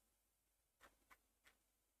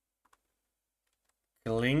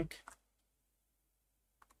 Klink.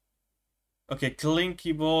 Okay, Klink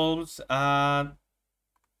evolves at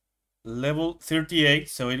level 38,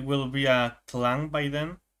 so it will be a clan by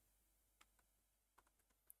then.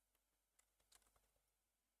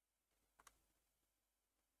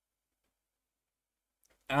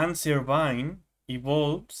 And Servine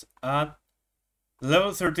evolves at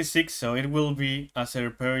level 36, so it will be a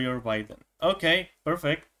superior by then. Okay,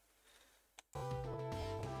 perfect.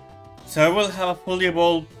 So I will have a fully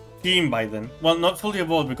evolved team by then. Well, not fully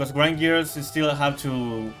evolved, because Grand Gears still have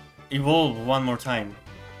to evolve one more time.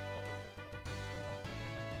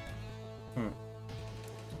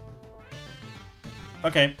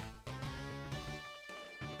 Okay.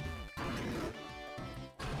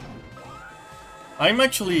 I'm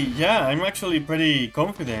actually pretty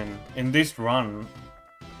confident in this run.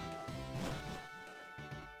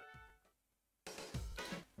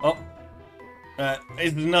 Oh,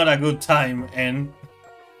 it's not a good time, and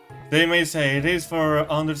they may say it is for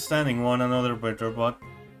understanding one another better, but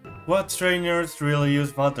what trainers really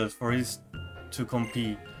use battles for is to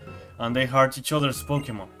compete, and they hurt each other's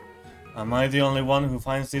Pokemon. Am I the only one who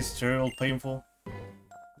finds this terrible painful?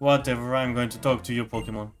 Whatever, I'm going to talk to you,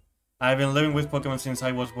 Pokemon. I've been living with Pokemon since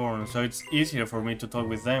I was born, so it's easier for me to talk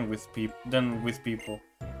with them than with people.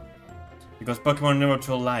 Because Pokemon never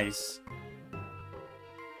tell lies.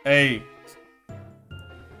 Hey,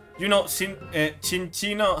 you know,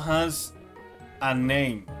 Chinchino has a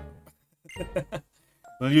name.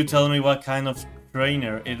 Will you tell me what kind of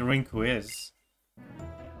trainer Rinku is?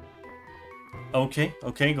 Okay,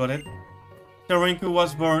 got it. The Rinku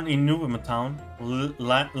was born in Nuvema town,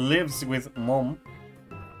 lives with mom,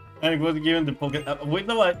 and was given the Poké.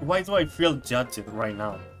 Why do I feel judged right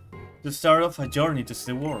now? The start of a journey to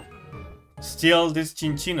the world. Still, this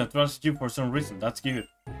Chinchino trusts you for some reason. That's good.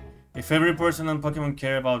 If every person and Pokemon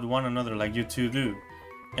care about one another like you two do,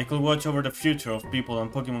 I could watch over the future of people and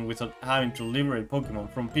Pokemon without having to liberate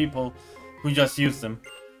Pokemon from people who just use them.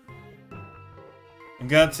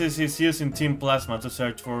 Gatsis is using Team Plasma to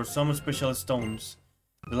search for some special stones,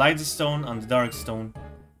 the Light Stone and the Dark Stone.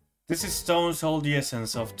 These stones hold the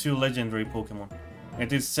essence of two legendary Pokemon.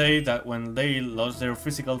 It is said that when they lost their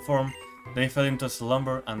physical form, they fell into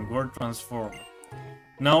slumber and were transformed.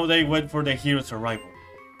 Now they wait for the hero's arrival.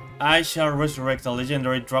 I shall resurrect a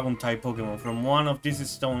legendary Dragon-type Pokemon from one of these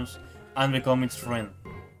stones and become its friend.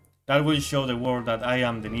 That will show the world that I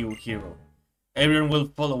am the new hero. Everyone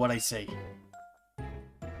will follow what I say.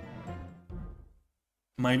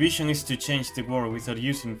 My vision is to change the world without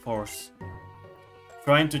using force.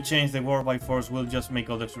 Trying to change the world by force will just make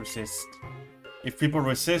others resist. If people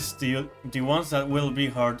resist, the ones that will be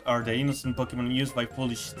hurt are the innocent Pokemon used by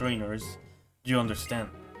foolish trainers. You understand?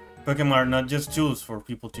 Pokemon are not just tools for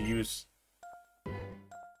people to use.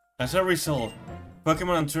 As a result,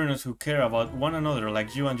 Pokemon and trainers who care about one another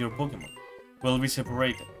like you and your Pokemon will be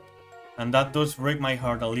separated. And that does break my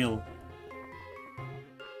heart a little.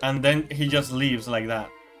 And then he just leaves like that.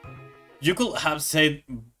 You could have said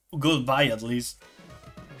goodbye at least.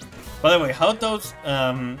 By the way, how does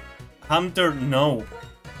Hunter know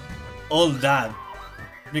all that?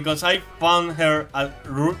 Because I found her at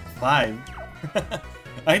Route 5.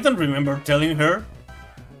 I don't remember telling her.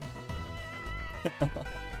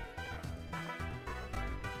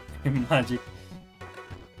 Magic.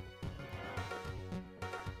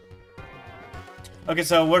 Okay,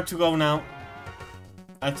 so where to go now?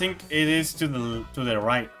 I think it is to the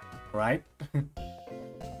right, right?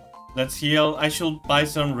 Let's heal. I should buy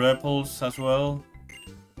some repels as well.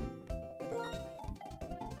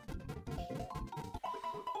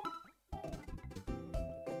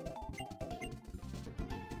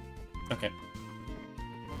 Okay.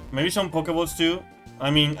 Maybe some Pokeballs too. I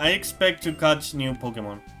mean, I expect to catch new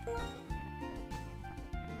Pokemon.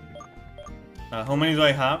 How many do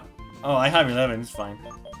I have? Oh, I have 11, it's fine.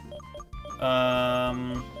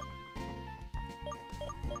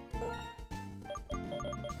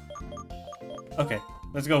 Okay,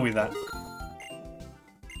 let's go with that.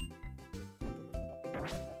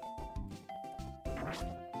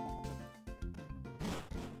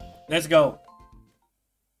 Let's go.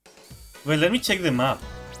 Wait, let me check the map.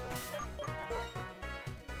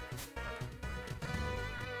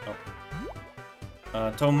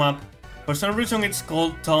 Oh. Town map. For some reason it's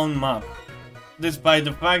called Town map. Despite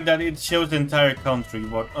the fact that it shows the entire country,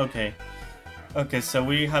 but okay. Okay, so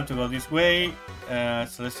we have to go this way.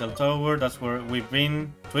 Celestial Tower, that's where we've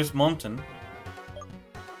been. Twist Mountain.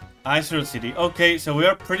 Iceland City. Okay, so we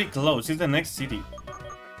are pretty close. It's the next city.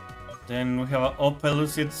 Then we have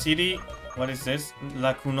Opelucid City. What is this?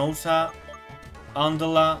 Lacunosa,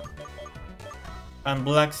 Andala, and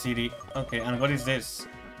Black City. Okay, and what is this?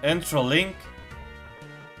 Entrolink.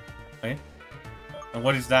 Okay. And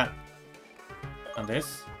what is that? And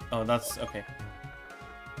this? Oh, that's okay.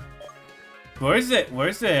 Where is it?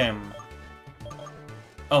 Where's the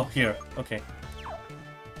Oh, here. Okay.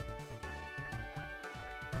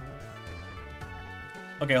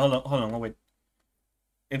 Okay, hold on, wait.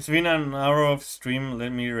 It's been an hour of stream.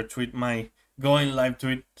 Let me retweet my going live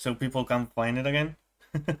tweet so people can find it again.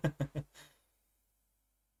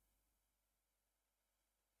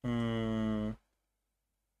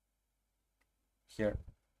 Here.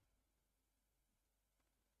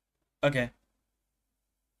 Okay.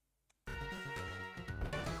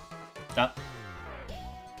 Ah.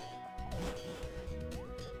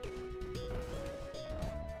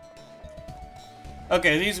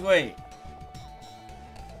 Okay, this way.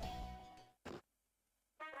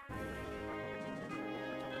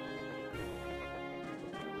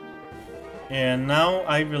 And now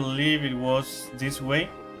I believe it was this way.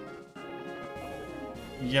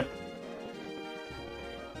 Yep.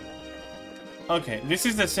 Okay, this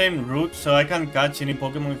is the same route, so I can catch any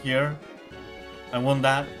Pokemon here. I want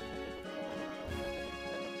that.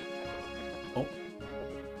 Oh.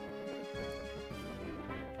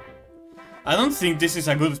 I don't think this is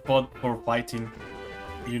a good spot for fighting,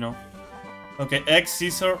 you know. Okay, X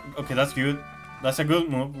Scissor. Okay, that's good. That's a good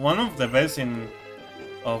move. One of the best in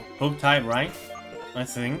of Poke type, right? I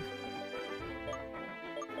think.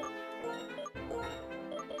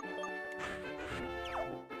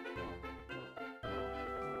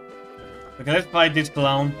 Okay, let's fight this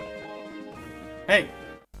clown. Hey!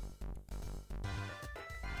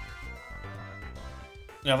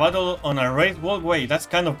 A battle on a raised walkway, that's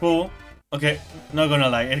kind of cool. Okay, not gonna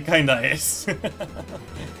lie, it kinda is.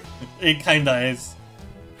 It kinda is.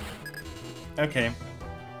 Okay.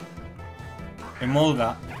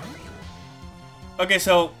 Emolga. Okay,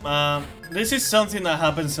 so, this is something that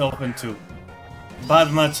happens often too. Bad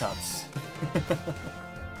matchups.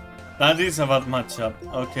 That is a bad matchup.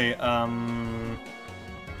 Okay,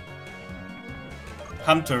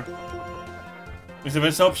 Hunter is the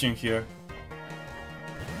best option here.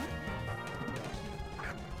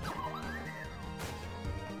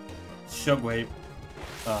 Shockwave.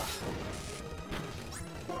 Ah.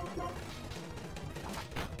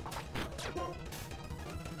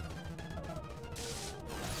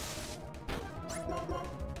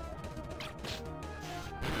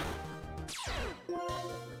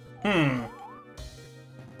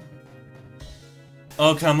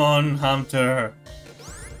 Oh, come on, Hunter.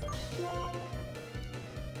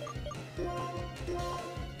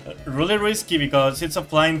 Really risky because it's a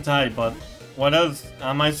flying type, but what else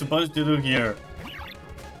am I supposed to do here?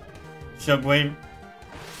 Shockwave.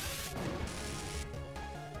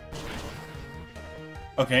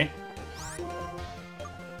 Okay.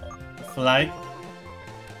 Fly.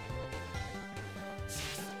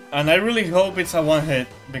 And I really hope it's a one hit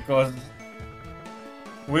because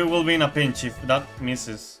we will be in a pinch if that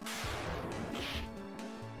misses.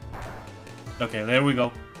 Okay, there we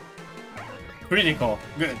go. Critical.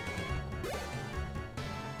 Good.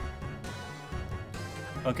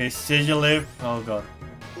 Okay, Sigiliv. Oh god.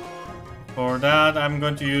 For that, I'm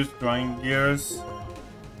going to use Drawing Gears.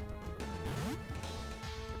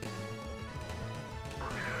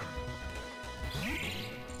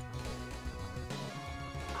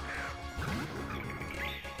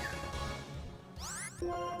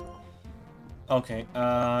 Okay,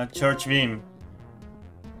 Church Beam.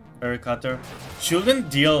 Air Cutter. Shouldn't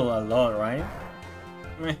deal a lot, right?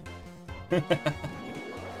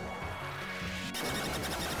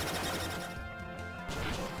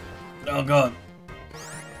 Oh god.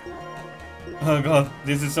 Oh god,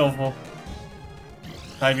 this is awful.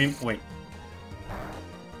 High Beam. Wait.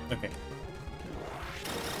 Okay.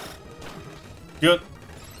 Good.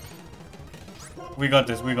 We got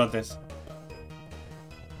this, we got this.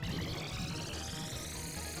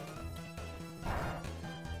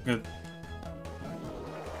 Good.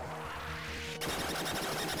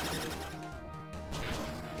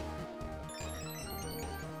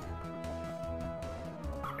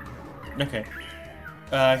 Okay.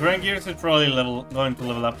 Grand Gears is probably going to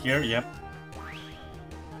level up here, yep.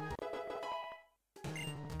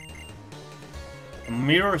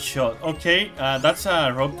 Mirror Shot. Okay, that's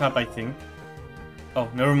a rogue tap, I think. Oh,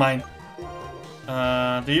 never mind.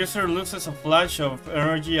 The user loses a flash of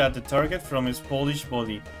energy at the target from his Polish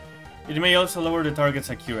body. It may also lower the target's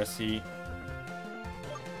accuracy.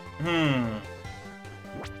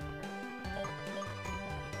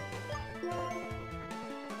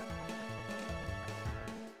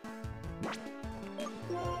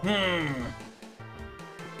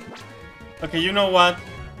 Okay, you know what?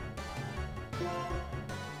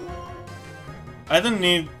 I don't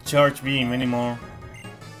need charge beam anymore.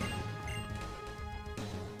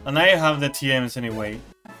 And I have the TMs anyway.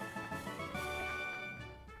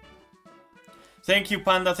 Thank you,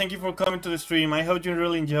 Panda. Thank you for coming to the stream. I hope you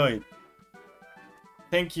really enjoyed.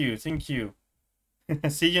 Thank you. Thank you.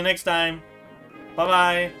 See you next time.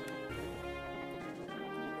 Bye-bye.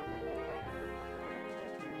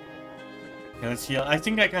 Okay, let's heal. I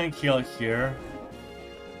think I can heal here.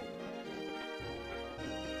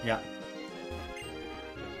 Yeah.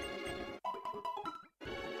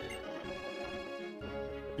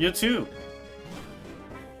 You too.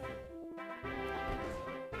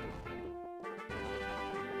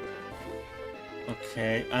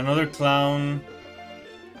 Okay, another clown.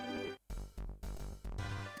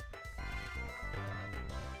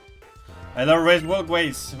 I love race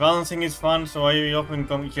walkways. Balancing is fun, so I often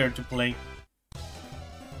come here to play.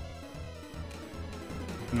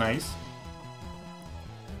 Nice.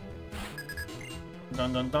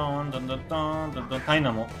 Dun dun dun dun dun dun dun dun.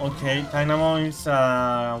 Dynamo. Okay, Dynamo is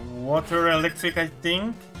water electric, I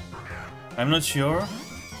think. I'm not sure.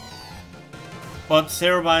 But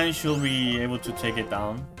Cerebine should be able to take it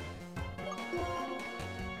down.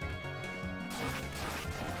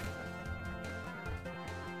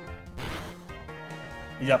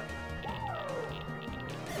 Yep.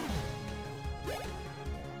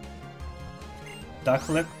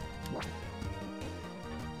 Ducklet.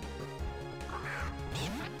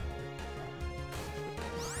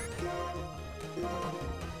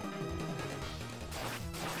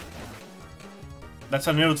 That's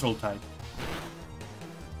a neutral type.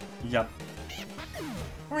 Yep.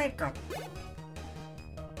 Rinku.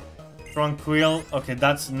 Tranquil. Okay,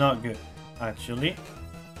 that's not good, actually.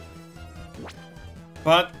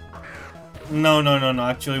 But no.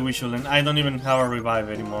 Actually, we shouldn't. I don't even have a revive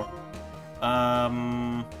anymore.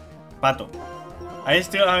 Pato. I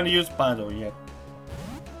still haven't used Pato yet.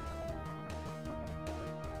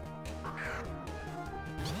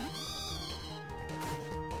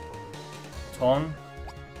 Ton.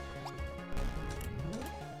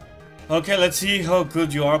 Okay, let's see how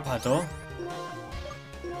good you are, Pato.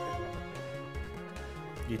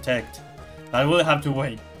 Detect. I will have to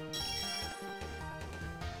wait.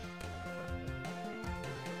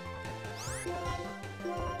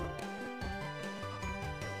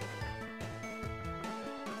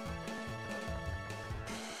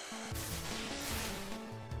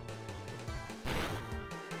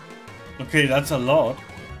 Okay, that's a lot.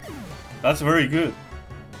 That's very good.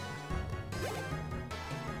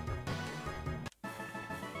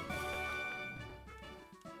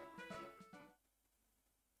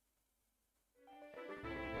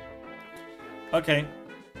 Okay.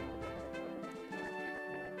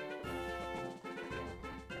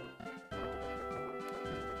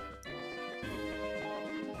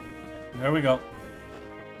 There we go.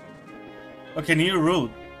 Okay, new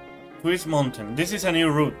route. Twist Mountain. This is a new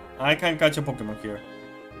route. I can catch a Pokemon here.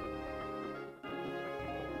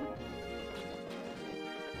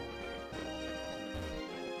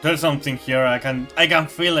 There's something here. I can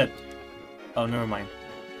feel it. Oh, never mind.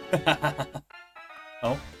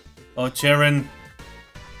 Oh, Cheren.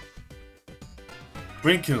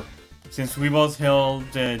 Rinku. Since we both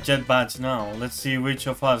held the jet badge now, let's see which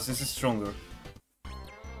of us is stronger.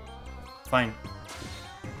 Fine.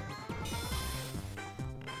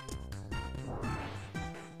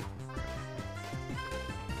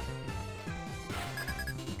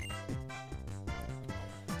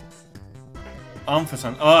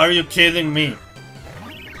 Amphasan. Oh, are you kidding me?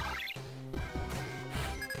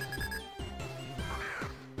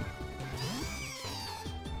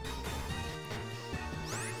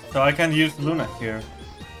 So I can use Luna here.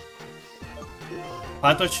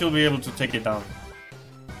 Pato should be able to take it down.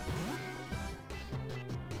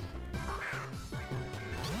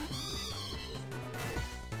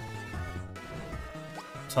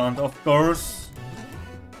 Taunt, of course.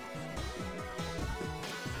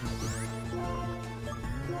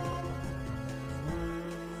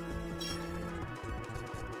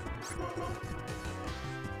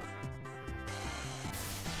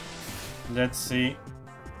 Let's see.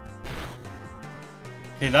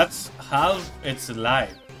 Okay, that's half its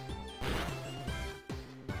life.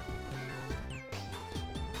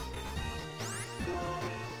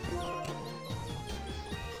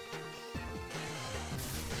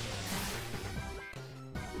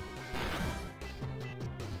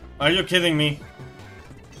 Are you kidding me?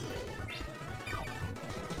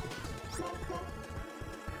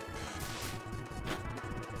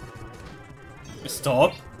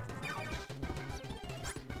 Stop.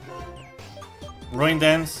 Rain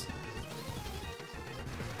Dance.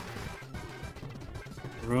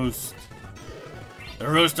 Roost.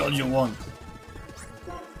 Roost all you want.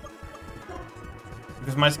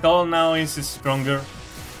 Because my skull now is stronger.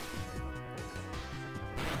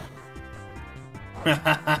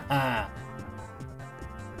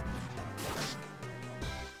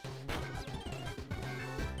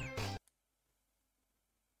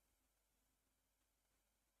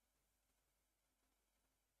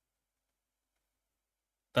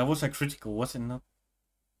 That was a critical, was it not?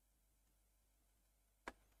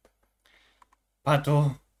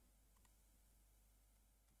 Pato.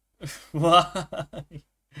 Why?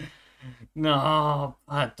 No,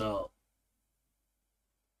 Pato.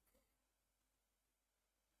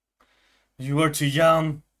 You were too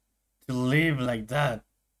young to live like that.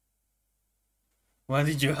 Why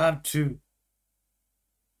did you have to?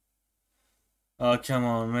 Oh, come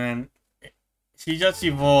on, man. She just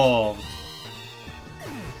evolved.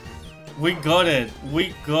 We got it.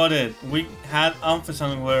 We got it. We had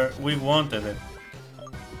Amphasan where we wanted it.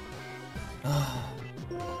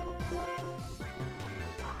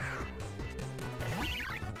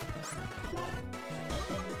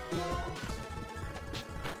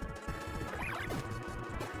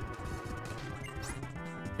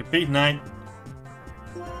 Big night.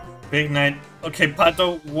 Big night. Okay,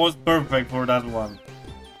 Pato was perfect for that one.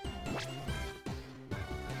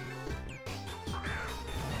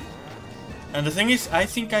 And the thing is, I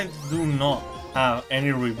think I do not have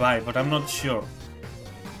any revive, but I'm not sure.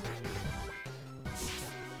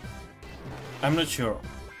 I'm not sure.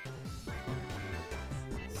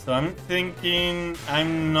 So I'm thinking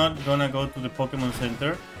I'm not gonna go to the Pokemon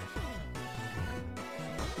Center.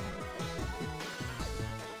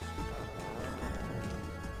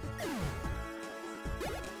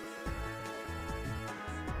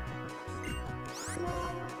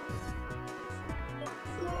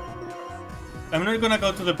 I'm not gonna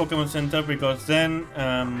go to the Pokemon Center because then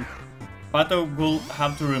Pato will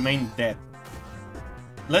have to remain dead.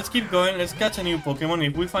 Let's keep going, let's catch a new Pokemon.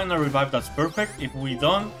 If we find a revive, that's perfect. If we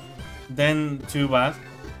don't, then too bad.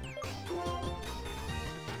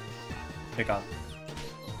 Pick up.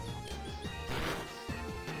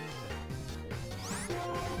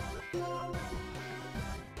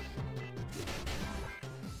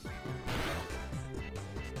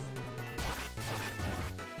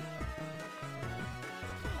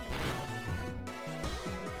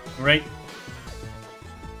 Great.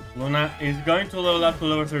 Luna is going to level up to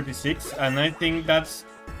level 36, and I think that's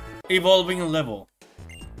evolving level.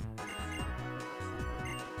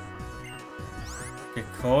 Okay,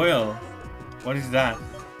 Coil. What is that?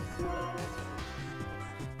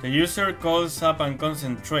 The user calls up and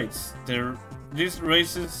concentrates. This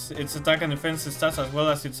raises its attack and defense stats as well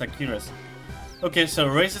as its accuracy. Okay, so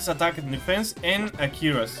raises attack and defense and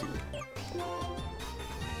accuracy.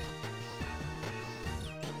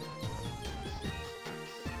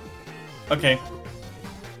 Okay.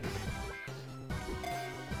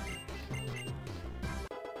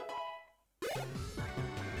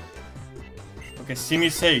 Okay, Simi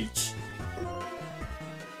Sage.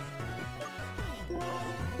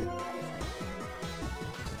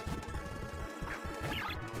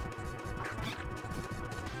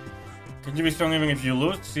 Can you be strong even if you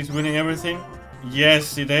lose? She's winning everything?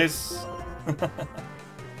 Yes, it is.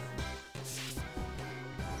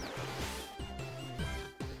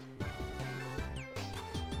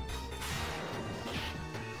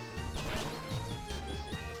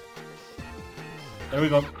 There we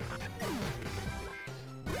go.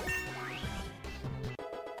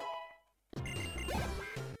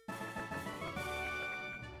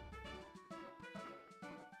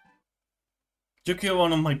 You kill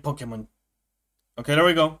one of my Pokemon. Okay, there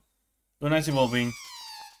we go. Luna is evolving.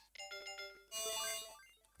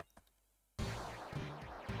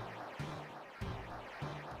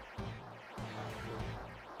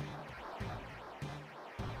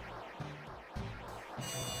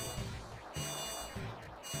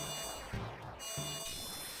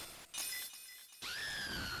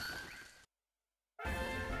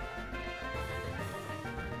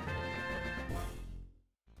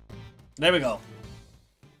 There we go.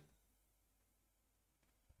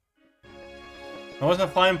 It was a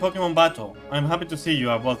fine Pokemon battle. I'm happy to see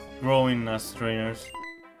you are both growing as trainers.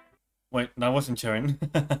 Wait, that wasn't Sharon.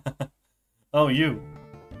 Oh, you.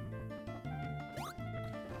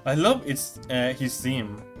 I love his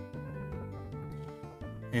theme.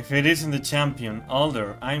 If it isn't the champion,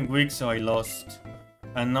 older, I'm weak so I lost.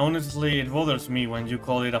 And honestly, it bothers me when you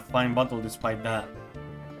call it a fine battle despite that.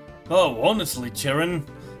 Oh, honestly, Sharon.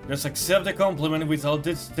 Just accept the compliment without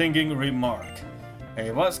this thinking remark.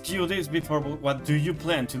 I've asked you this before, but what do you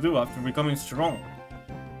plan to do after becoming strong?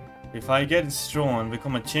 If I get strong and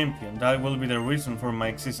become a champion, that will be the reason for my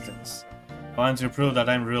existence. I want to prove that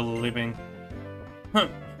I'm really living.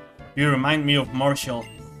 You remind me of Marshall.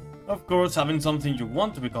 Of course, having something you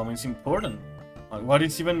want to become is important. But what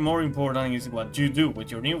is even more important is what you do with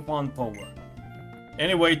your newfound power.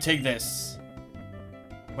 Anyway, take this.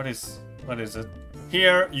 What is it?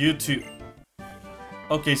 Here, you too.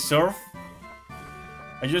 Okay, surf.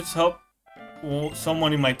 I just hope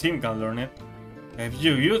someone in my team can learn it. If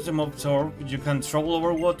you use the mob surf, you can travel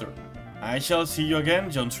over water. I shall see you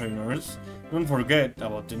again, young trainers. Don't forget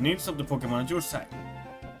about the needs of the Pokemon at your side.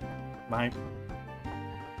 Bye.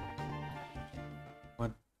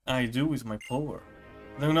 What I do with my power?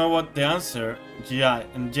 Don't know what the answer, yeah,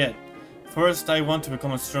 and yet. First, I want to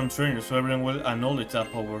become a strong trainer so everyone will acknowledge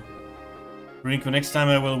that power. Rinku, next time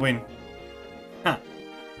I will win. Ha!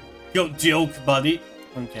 Good joke, buddy.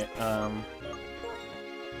 Okay,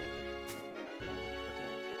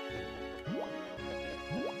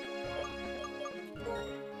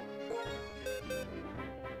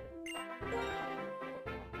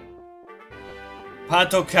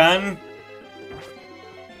 Pato can?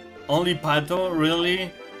 Only Pato?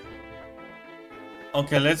 Really?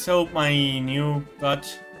 Okay, let's hope my new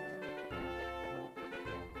touch.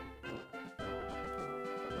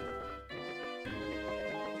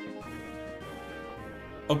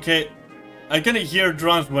 Okay, I can hear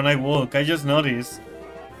drums when I walk, I just noticed.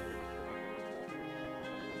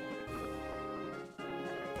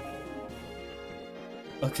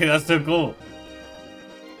 Okay, that's so cool.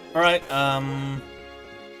 Alright,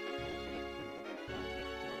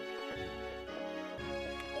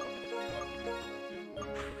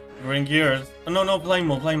 Green gears. Oh, no, flying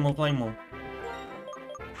mode.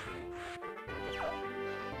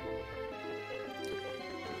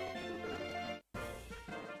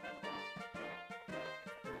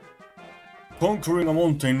 Conquering a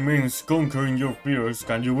mountain means conquering your fears.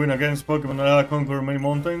 Can you win against Pokemon that conquer many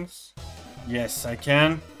mountains? Yes, I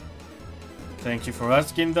can. Thank you for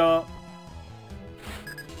asking, though.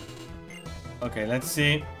 Okay, let's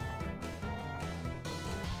see.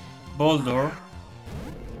 Boulder.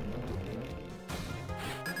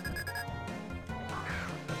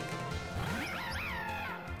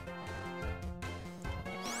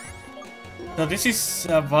 So this is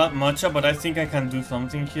about matcha, but I think I can do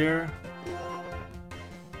something here.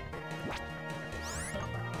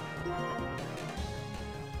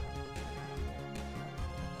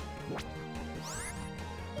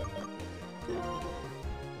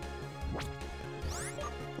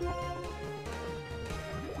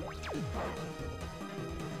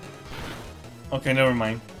 Okay, never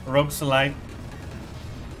mind. Rock slide.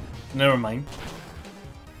 Never mind.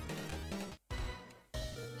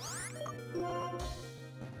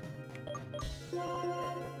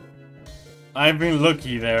 I've been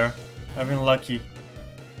lucky there. I've been lucky.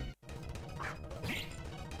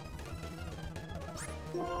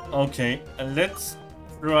 Okay, let's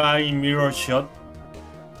try mirror shot.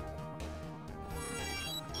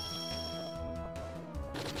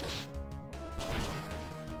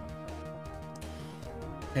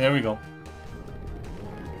 Okay, there we go.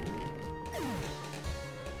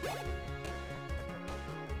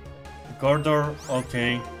 Gordor,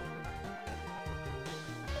 okay.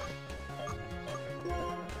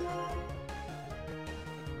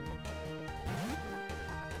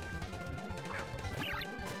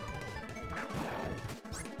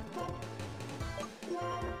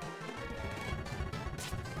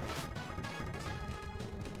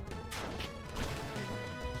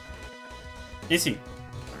 Easy.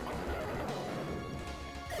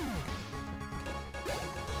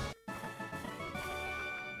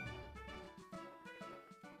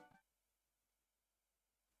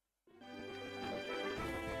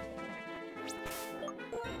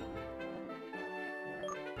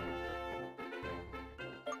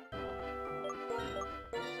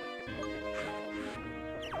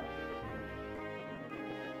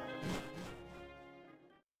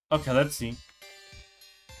 Okay, let's see.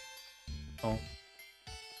 Oh.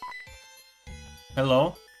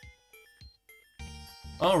 Hello?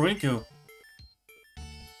 Oh, Rinku.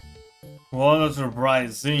 What a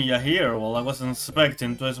surprise seeing you here. Well, I wasn't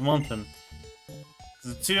expecting to this mountain.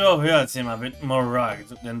 The two of you seem a bit more rugged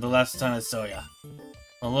than the last time I saw ya.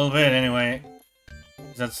 A little bit, anyway.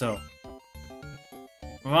 Is that so?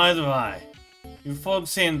 By the way, you folks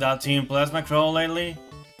seen that Team Plasma Crow lately?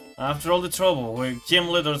 After all the trouble, we gym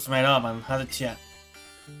leaders met up and had a chat.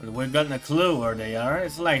 But we've got no clue where they are.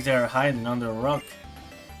 It's like they're hiding under a rock.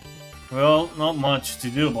 Well, not much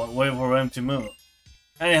to do but wait for them to move.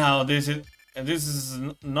 Anyhow, And this is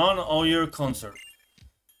none of your concern.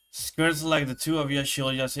 Scares like the two of you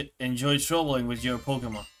should just enjoy traveling with your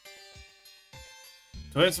Pokemon.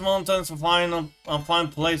 To its mountains, a fine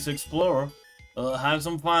place to explore. Have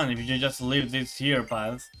some fun if you just leave this here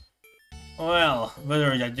path. Well,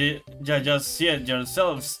 better you just see it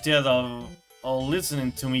yourself instead of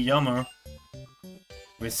listening to me yammer.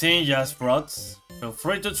 With seeing just brats, feel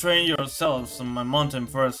free to train yourselves on my mountain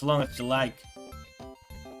for as long as you like.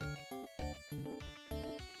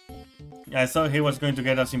 I thought he was going to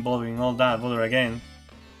get us involved in all that bother again.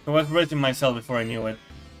 I was bracing myself before I knew it.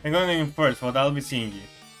 I'm going in first, but I'll be seeing you.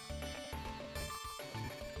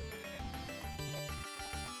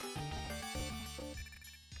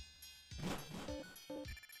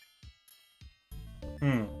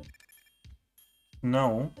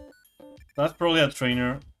 No. That's probably a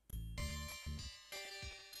trainer.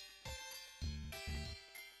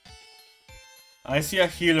 I see a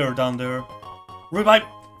healer down there. Revive!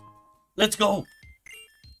 Let's go!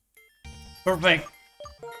 Perfect!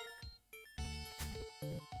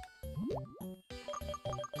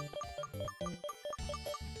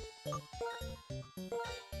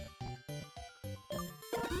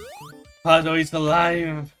 Pato is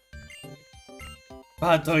alive!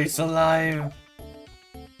 Pato is alive!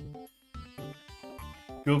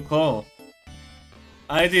 Good call.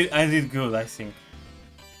 I did good, I think.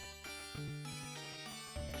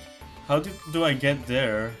 How do I get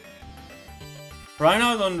there? Right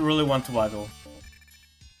now I don't really want to battle.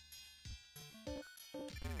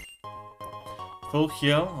 Full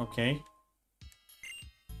heal, okay.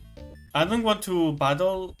 I don't want to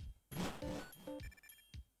battle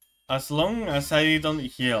as long as I don't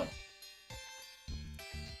heal.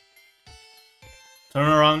 Turn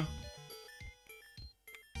around.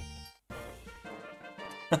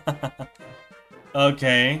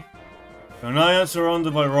 Okay. When I am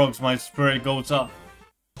surrounded by rocks, my spirit goes up.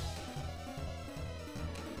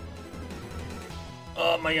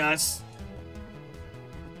 Oh my ass.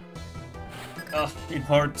 Oh, it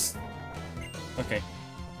hurts. Okay.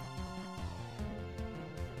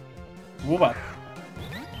 Woobat.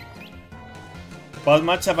 Bad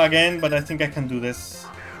matchup again, but I think I can do this.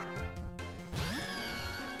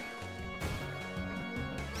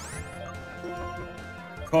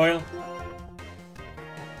 Coil.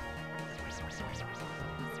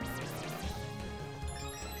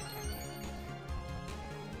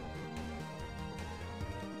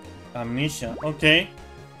 Amnesia. Okay.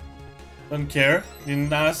 Don't care.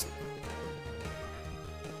 Didn't ask.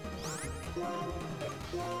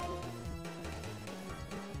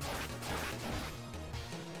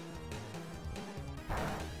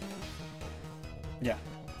 Yeah.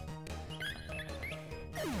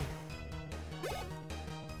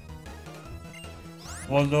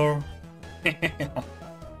 Waldor.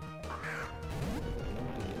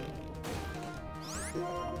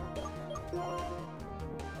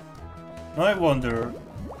 Now I wonder,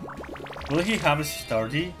 will he have a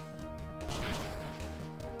Stardy?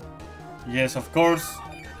 Yes, of course.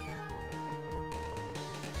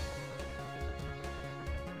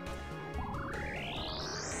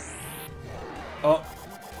 Oh,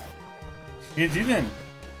 he didn't.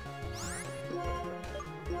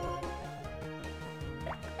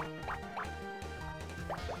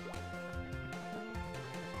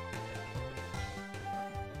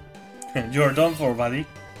 You're done for, buddy.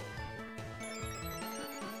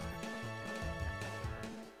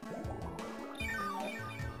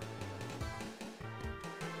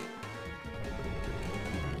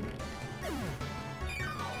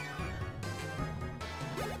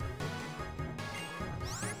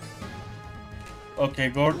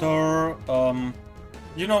 Okay, Gordor,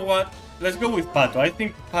 you know what? Let's go with Pato. I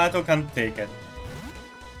think Pato can take it.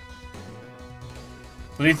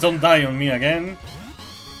 Please don't die on me again.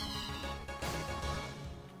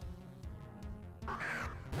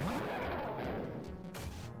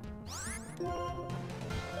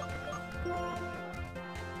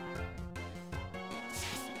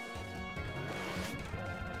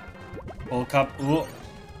 All cap. Ooh.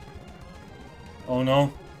 Oh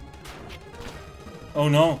no. Oh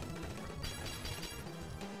no.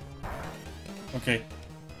 Okay.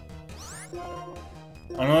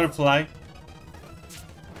 Another fly.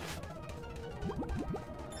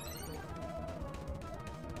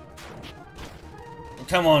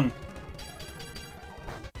 Come on.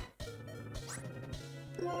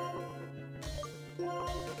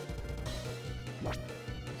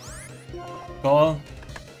 Call.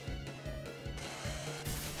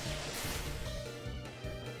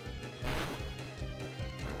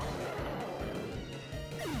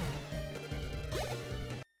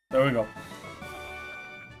 There we go.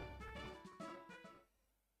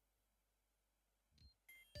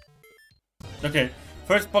 Okay,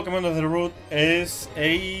 first Pokemon of the route is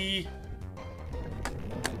a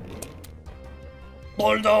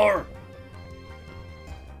Boulder.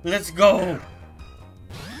 Let's go.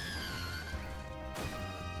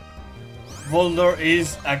 Boulder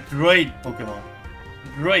is a great Pokemon.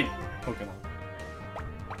 Great Pokemon.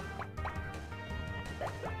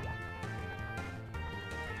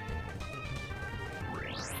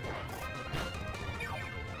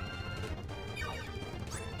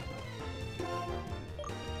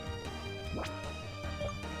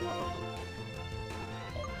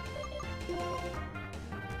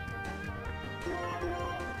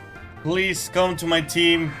 Please come to my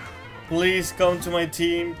team. Please come to my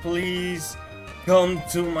team. Please come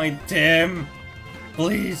to my team.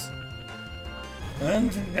 Please.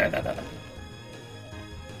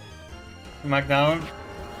 Smackdown.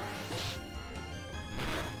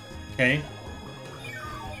 Okay.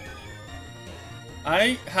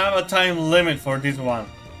 I have a time limit for this one.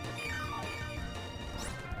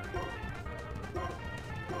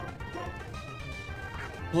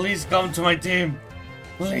 Please come to my team.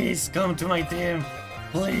 Please come to my team.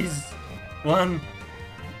 Please. 1,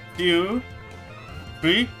 2,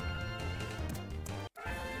 3.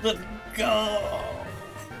 Let's go.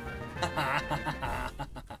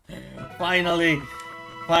 Finally,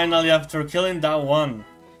 after killing that one,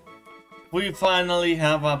 we finally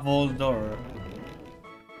have a Boulder.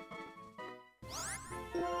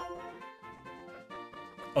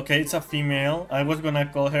 Okay, it's a female. I was gonna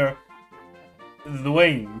call her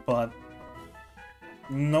Dwayne, but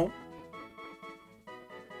no.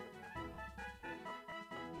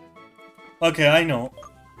 Okay, I know.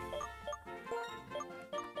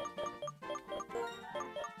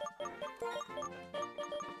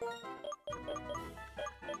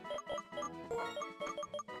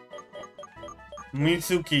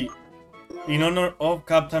 Mitsuki, in honor of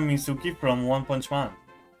Captain Mitsuki from One Punch Man.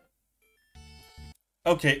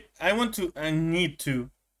 Okay, I need to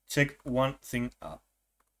check one thing up.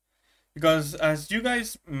 Because as you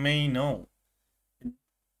guys may know,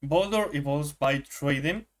 Boulder evolves by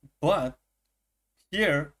trading, but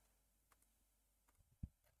here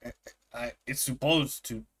it's supposed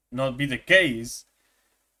to not be the case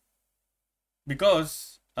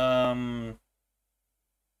because I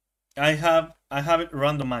have it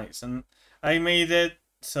randomized, and I made it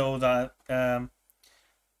so that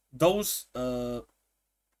those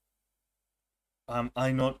I'm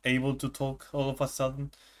not able to talk all of a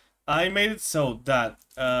sudden. I made it so that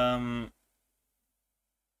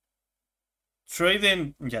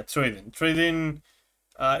trading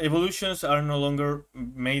evolutions are no longer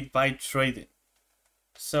made by trading.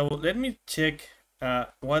 So let me check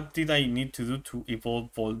what did I need to do to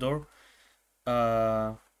evolve Boulder.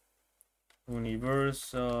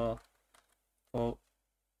 Universal Pokemon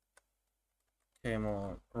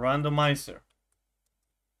randomizer.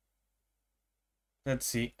 Let's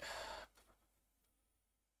see.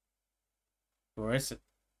 Where is it?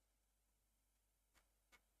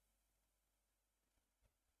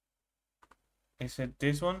 Is it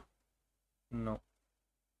this one? No.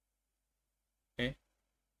 Okay.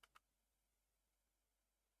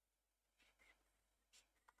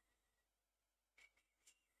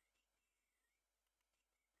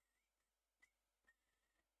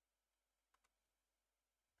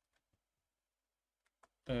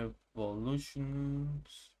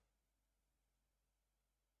 Evolutions.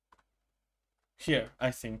 Here, I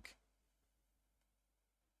think.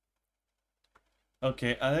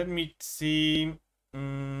 Okay, let me see.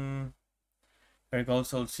 Here goes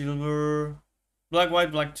Soul Silver. Black,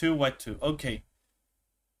 white, black 2, white 2. Okay.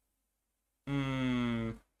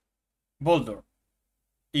 Boulder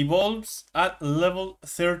evolves at level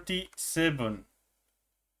 37.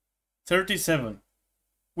 37.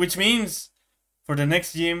 Which means for the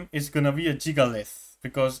next gym it's gonna be a Gigalith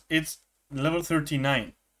because it's level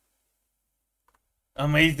 39.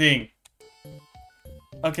 Amazing.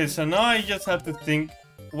 Okay, so now I just have to think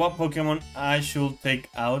what Pokemon I should take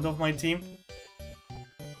out of my team.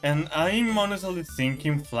 And I'm honestly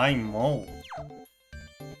thinking Flying Mole.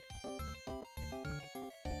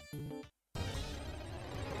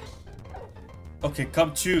 Okay,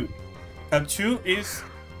 Capchu. Capchu is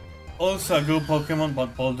also a good Pokemon,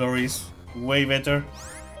 but Boulder is way better.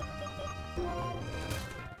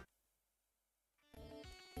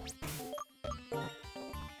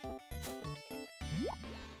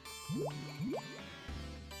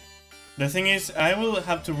 The thing is, I will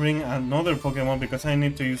have to bring another Pokemon because I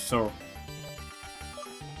need to use Sword.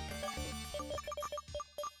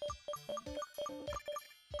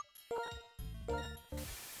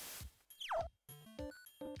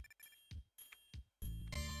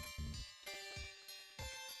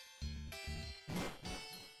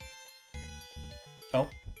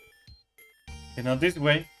 Okay, not this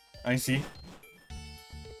way. I see.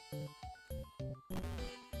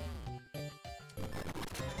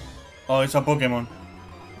 Oh, it's a Pokemon.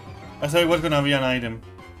 I thought it was gonna be an item.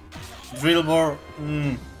 Drill bore.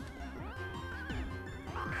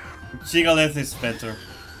 Gigalith is better.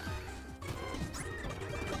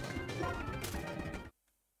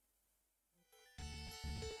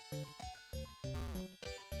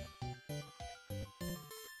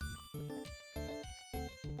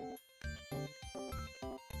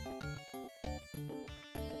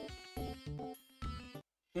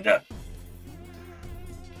 Yeah.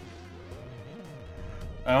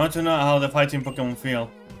 I want to know how the fighting Pokemon feel.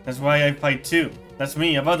 That's why I fight too. That's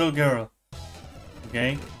me, a battle girl.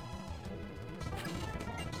 Okay.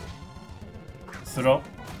 Throw.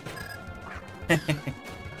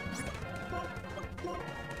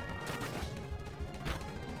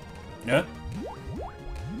 Yeah?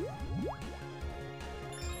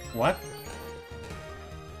 What?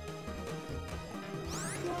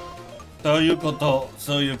 So you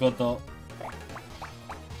got.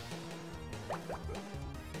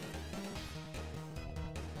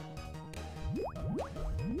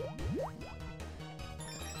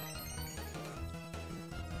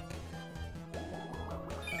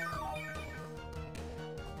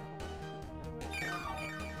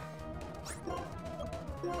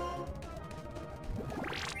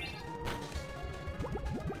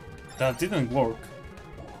 That didn't work.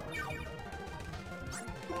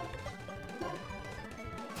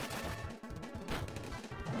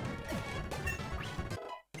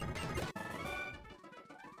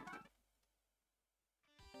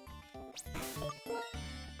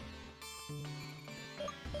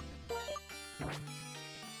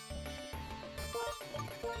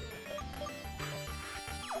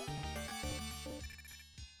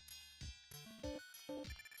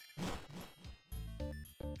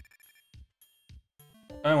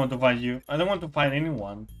 I don't want to fight you. I don't want to fight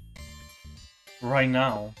anyone. Right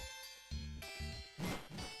now.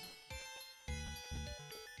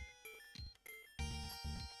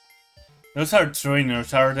 Those are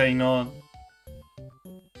trainers, are they not?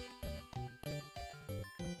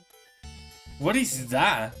 What is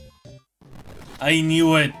that? I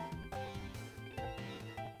knew it.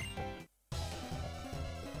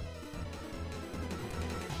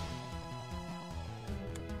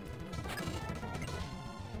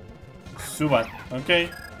 Subat, okay.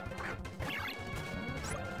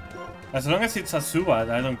 As long as it's a Subat,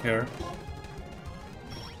 I don't care.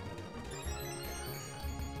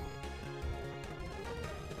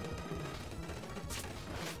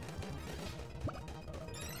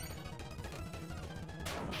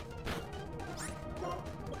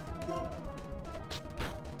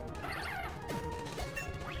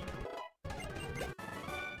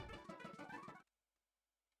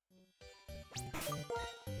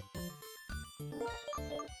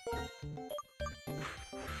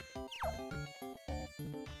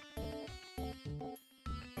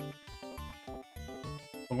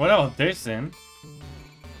 What about this then?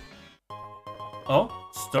 Oh,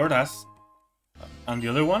 Stardust. And the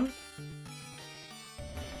other one?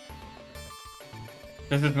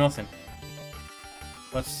 This is nothing.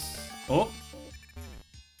 What's... Oh!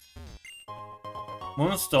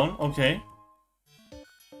 Moonstone, okay.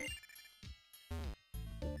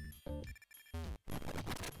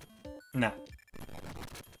 Nah.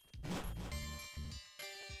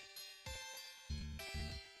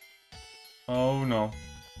 Oh no.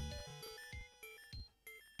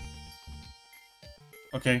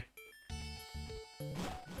 Okay.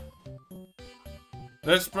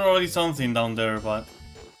 There's probably something down there, but...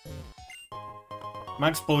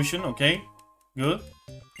 Max potion, okay. Good.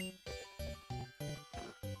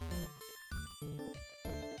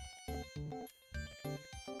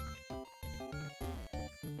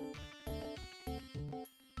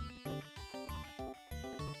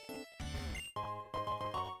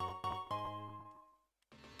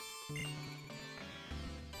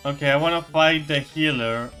 Okay, I wanna fight the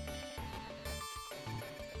healer.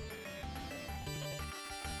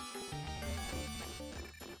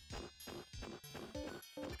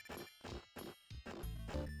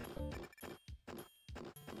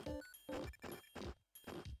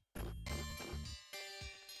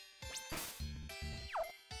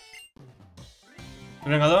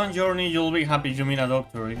 During a long journey, you'll be happy you meet a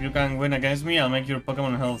doctor. If you can win against me, I'll make your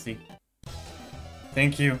Pokemon healthy.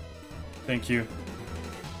 Thank you. Thank you.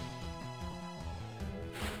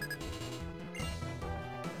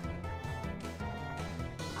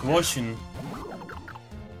 Washing.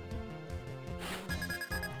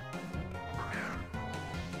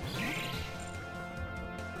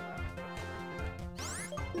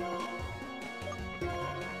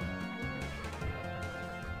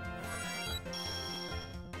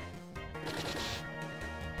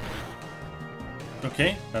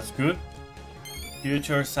 Okay, that's good.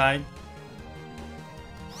 Future side.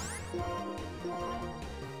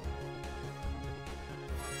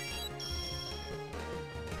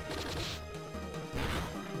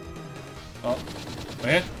 Oh,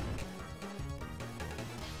 wait.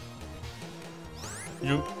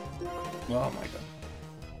 You. Oh my god.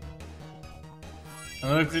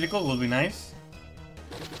 Another critical will be nice.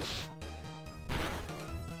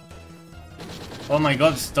 Oh my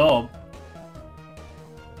god, stop.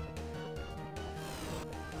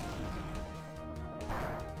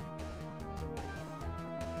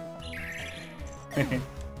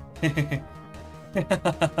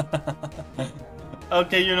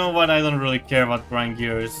 Okay, you know what? I don't really care about grind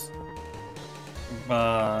gears.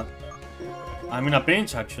 But I'm in a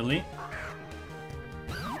pinch actually.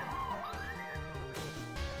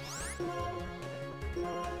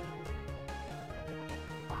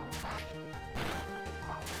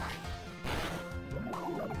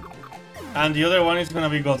 And the other one is gonna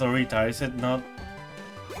be Gothorita, is it not?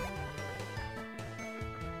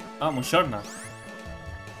 Ah, Mushorna.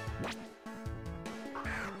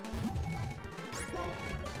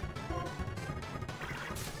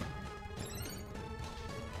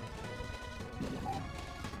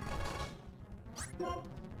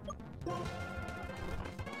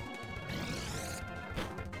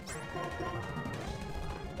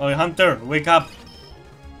 Oh, Hunter, wake up!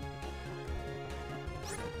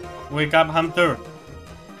 Wake up, Hunter!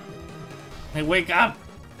 Hey, wake up!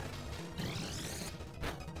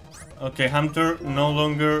 Okay, Hunter no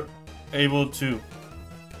longer able to.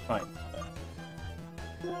 Fine.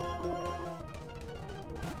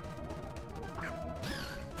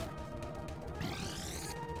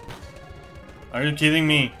 Are you kidding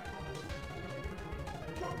me?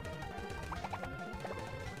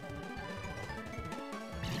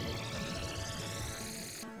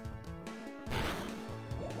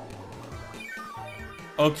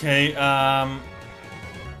 Okay,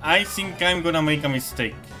 I think I'm gonna make a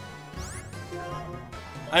mistake.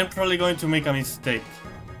 I'm probably going to make a mistake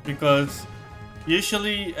because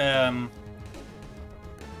usually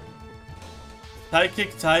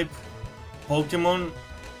psychic type Pokemon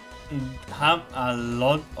have a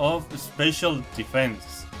lot of special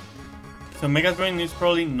defense. So Mega Drain is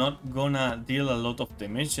probably not gonna deal a lot of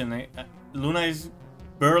damage, and Luna is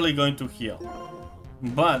barely going to heal.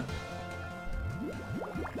 But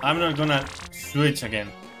I'm not gonna switch again.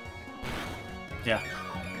 Yeah.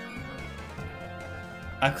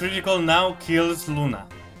 A critical now kills Luna.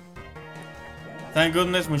 Thank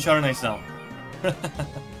goodness Musharna is down.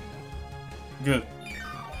 Good.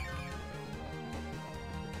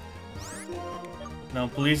 Now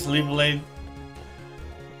please leave Blade.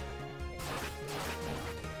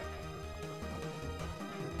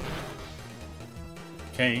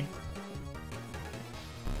 Okay.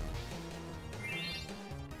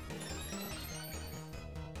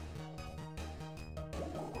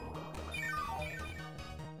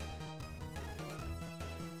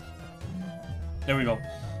 There we go.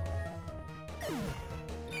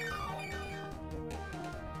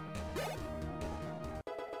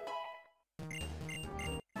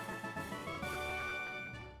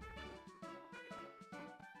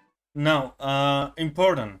 Now,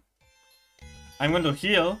 important. I'm going to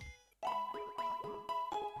heal,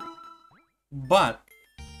 but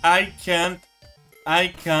I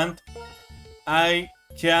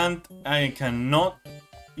cannot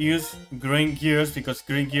use Green Gears because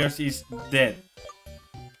Green Gears is dead.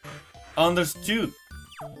 Understood.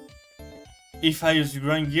 If I use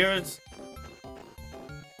Green Gears,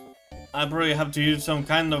 I probably have to use some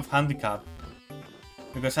kind of handicap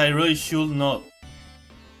because I really should not.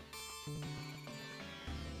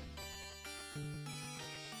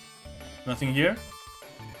 Nothing here?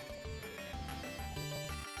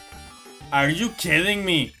 Are you kidding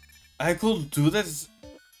me? I could do this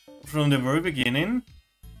from the very beginning?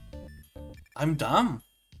 I'm dumb.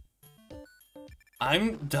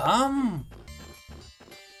 I'm dumb.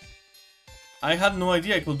 I had no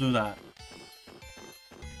idea I could do that.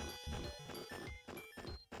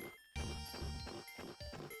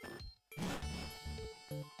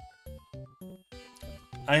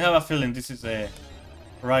 I have a feeling this is the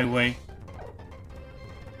right way.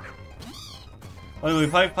 Well,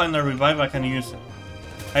 if I find a revive, I can use it.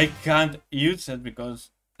 I can't use it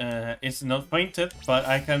because it's not painted, but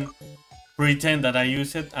I can pretend that I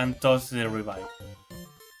use it and toss the revive.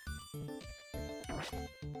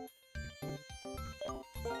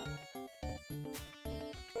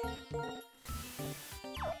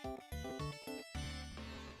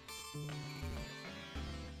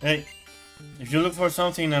 Hey, if you look for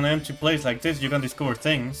something in an empty place like this, you can discover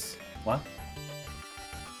things. What?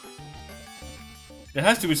 There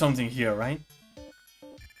has to be something here, right?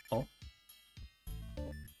 Oh.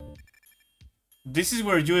 This is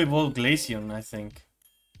where you evolve Glaceon, I think.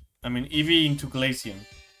 I mean, Eevee into Glaceon.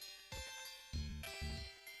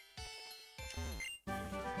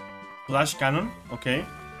 Flash Cannon, okay.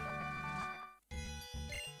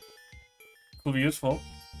 Could be useful.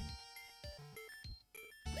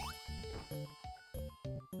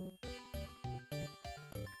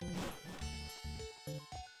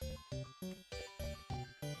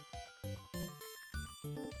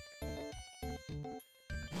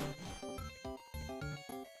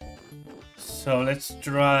 So let's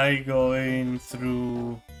try going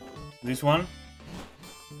through this one.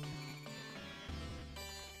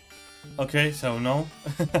 Okay, so no.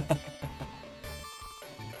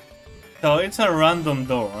 So it's a random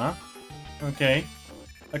door, huh? Okay.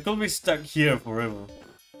 I could be stuck here forever.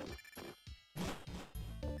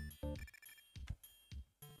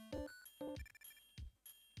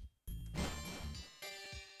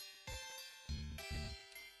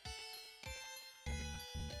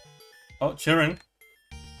 Oh, Sharon.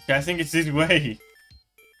 Okay, I think it's this way.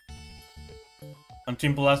 I'm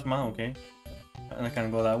Team Plasma, okay. And I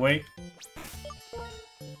can go that way.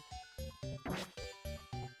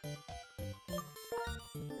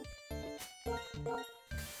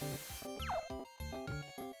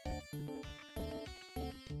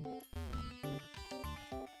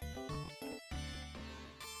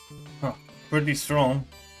 Huh, pretty strong.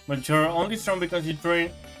 But you're only strong because you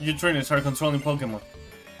trainers are controlling Pokemon.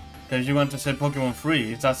 If you want to set Pokemon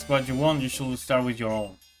free, if that's what you want, you should start with your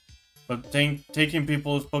own. But taking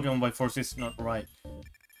people's Pokemon by force is not right.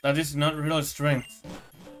 That is not real strength.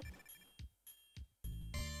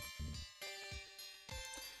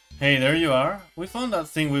 Hey, there you are. We found that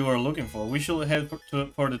thing we were looking for. We should head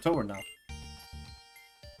for the tower now.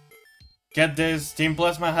 Get this, Team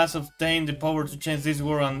Plasma has obtained the power to change this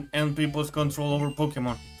world and end people's control over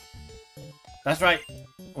Pokemon. That's right.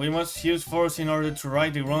 We must use force in order to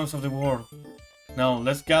right the wrongs of the world. Now,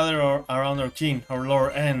 let's gather around our king, our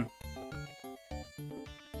Lord N.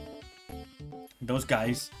 Those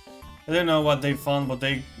guys. I don't know what they found, but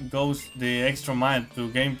they go the extra mile to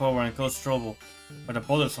gain power and cause trouble with a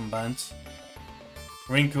bothersome bunch.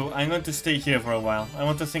 Rinku, I'm going to stay here for a while. I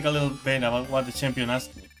want to think a little bit about what the champion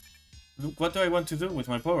asked me. Look, what do I want to do with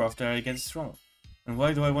my power after I get strong? And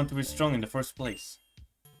why do I want to be strong in the first place?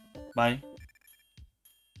 Bye.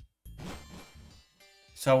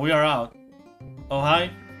 So we are out. Oh,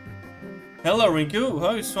 hi. Hello, Rinku.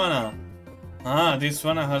 How is Swana? Ah, this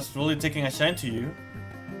Swana has really taken a shine to you.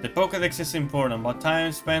 The Pokédex is important, but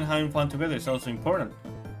time spent having fun together is also important.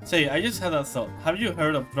 Say, I just had a thought. Have you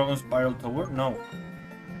heard of Dragon Spiral Tower? No.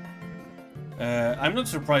 I'm not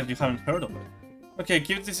surprised you haven't heard of it. Okay,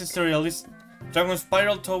 give this story a listen. Dragon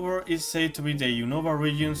Spiral Tower is said to be the Unova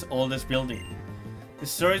region's oldest building. The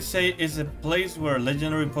stories say it's a place where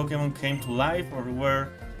legendary Pokemon came to life or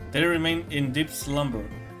where they remain in deep slumber.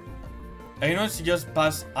 I know it's just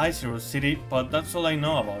past Icero City, but that's all I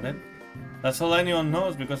know about it. That's all anyone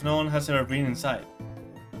knows because no one has ever been inside.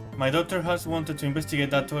 My doctor has wanted to investigate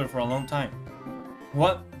that tower for a long time.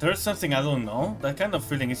 What? There's something I don't know? That kind of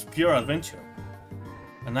feeling is pure adventure.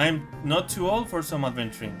 And I'm not too old for some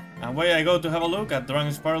adventuring. Away I go to have a look at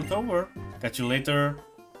Dragon Spiral Tower. Catch you later.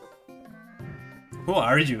 Who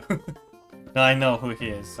are you? No, I know who he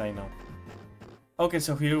is, I know. Okay,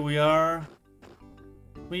 so here we are.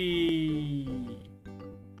 Whee!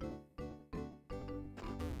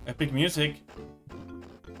 Epic music.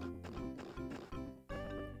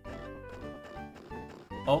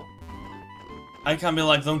 Oh. I can be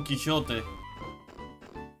like Don Quixote.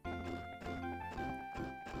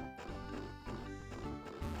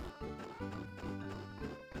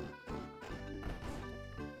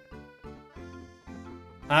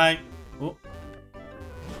 Hi. Oh.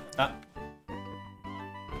 Ah.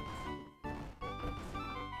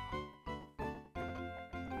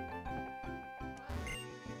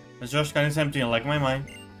 The trash can is empty like my mind.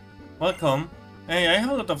 Welcome. Hey, I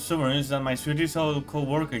have a lot of souvenirs that my sweetest old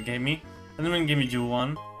co-worker gave me. I didn't give me you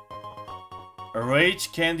one. A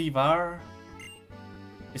rage candy bar?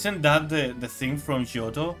 Isn't that the thing from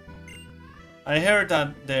Kyoto? I heard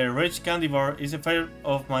that the rage candy bar is a favorite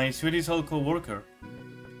of my sweetest old co-worker.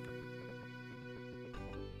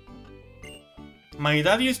 My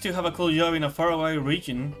dad used to have a cool job in a faraway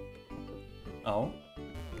region. Oh?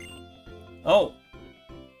 Oh!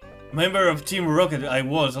 Member of Team Rocket I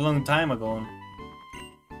was a long time ago.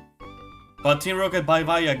 But Team Rocket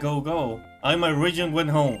bye-bye, go-go. I my region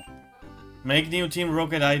went home. Make new Team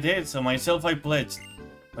Rocket I did, so myself I pledged.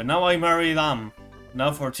 But now I married them.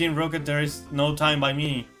 Now for Team Rocket there is no time by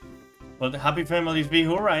me. But happy families be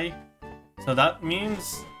hooray. So that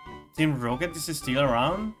means Team Rocket is still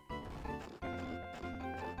around?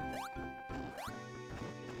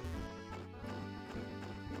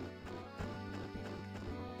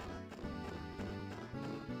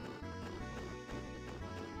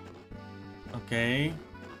 Okay.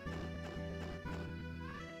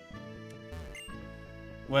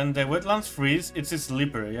 When the wetlands freeze, it's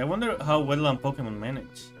slippery. I wonder how wetland Pokemon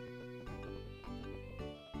manage.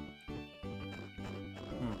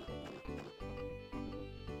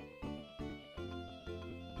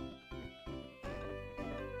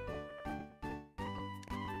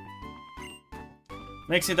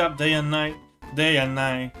 Mix it up day and night, day and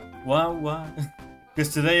night. Wow, wow.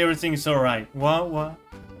 Because today everything is alright. Wow, wow.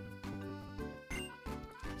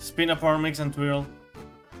 Spin apart, mix and twirl.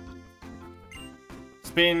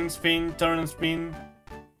 Spin, spin, turn and spin.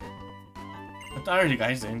 What are you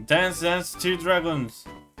guys doing? Dance, dance, two dragons.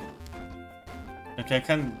 Okay, I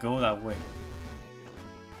can't go that way.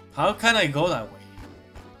 How can I go that way?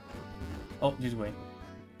 Oh, this way.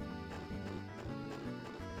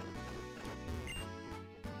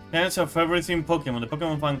 Dance of everything Pokemon, the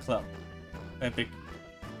Pokemon fan club. Epic.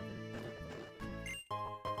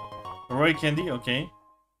 Roy Candy, okay.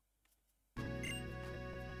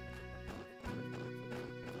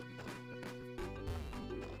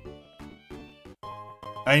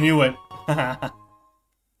 I knew it.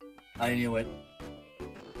 I knew it.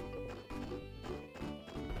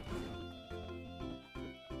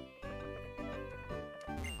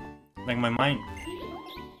 Like my mind.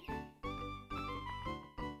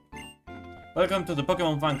 Welcome to the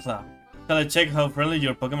Pokemon Fan Club. Shall I check how friendly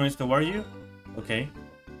your Pokemon is toward you? Okay.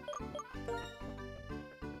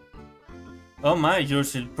 Oh my, you're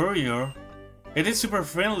superior. It is super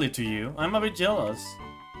friendly to you. I'm a bit jealous.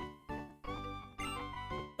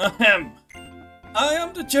 Ahem. I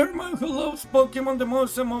am the chairman who loves Pokemon the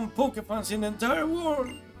most among Pokefans in the entire world.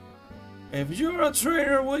 If you're a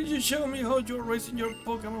trainer, will you show me how you're raising your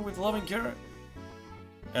Pokemon with loving care?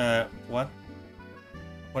 What?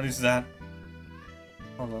 What is that?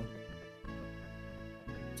 Hold on.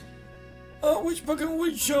 Oh, which Pokemon will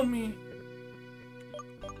you show me?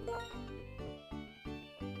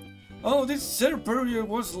 Oh, this Serperior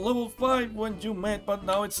was level 5 when you met, but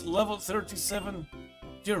now it's level 37.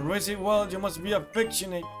 You're raising well, you must be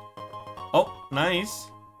affectionate. Oh,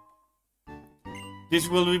 nice. This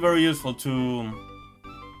will be very useful to...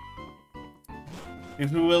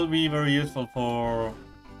 This will be very useful for...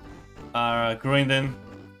 grinding.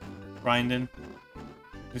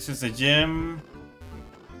 This is a gem.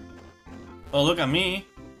 Oh, look at me.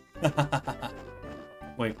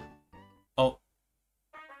 Wait. Oh.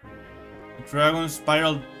 Dragon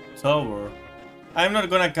Spiral Tower. I'm not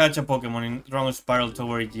gonna catch a Pokemon in Dragon Spiral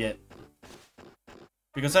Tower yet.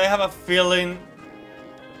 Because I have a feeling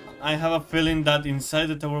that inside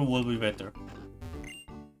the tower will be better.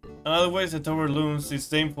 Otherwise, the tower looms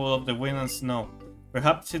disdainful of the wind and snow.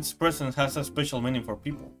 Perhaps its presence has a special meaning for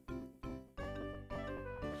people.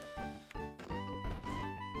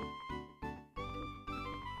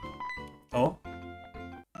 Oh?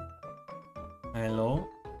 Hello?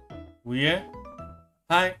 We're?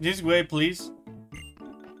 Hi, this way, please.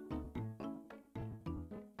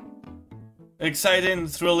 Exciting,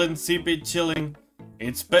 thrilling, sippy, chilling.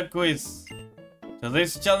 It's Pep Quiz.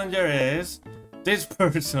 Today's challenger is this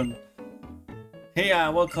person. Hey,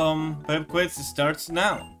 welcome. Pep Quiz starts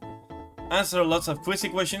now. Answer lots of quizzy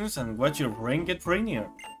questions and watch your brain get brainier.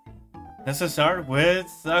 Let's start with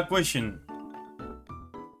a question.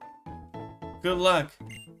 Good luck.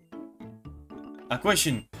 A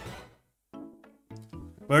question.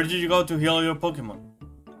 Where did you go to heal your Pokemon?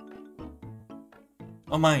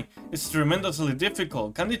 Oh my, it's tremendously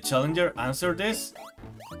difficult. Can the challenger answer this?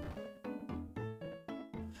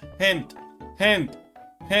 Hint, hint,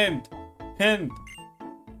 hint, hint.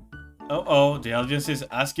 Uh-oh, the audience is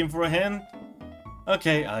asking for a hint?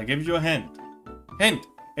 Okay, I'll give you a hint. Hint,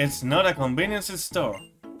 it's not a convenience store.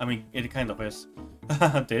 I mean, it kind of is.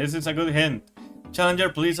 This is a good hint. Challenger,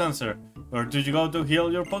 please answer. Where did you go to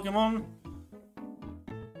heal your Pokemon?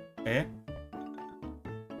 Eh?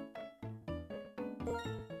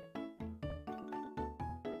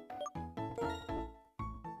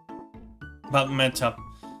 Bad matchup.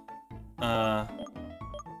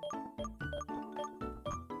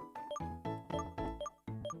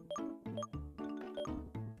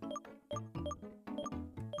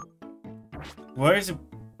 Where is the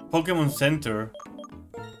Pokemon Center?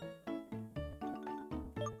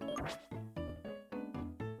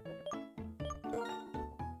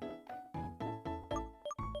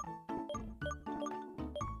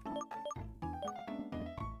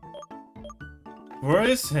 Where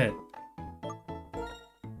is it?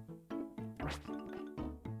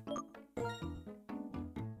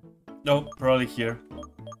 No, probably here.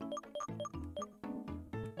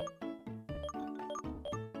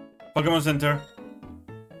 Pokemon Center.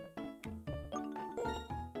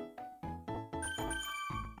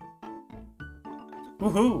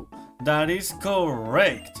 Woohoo! That is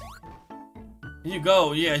correct! Here you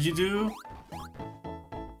go, yeah, you do.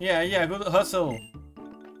 Yeah, good hustle.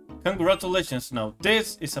 Congratulations, now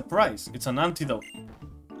this is a prize. It's an antidote.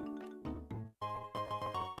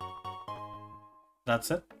 That's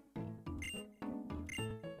it.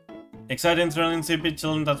 Exciting, thrilling, zippy,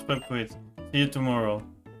 chilling, that's Pep Quit. See you tomorrow.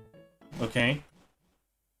 Okay.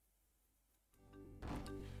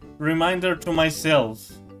 Reminder to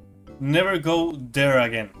myself. Never go there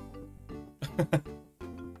again.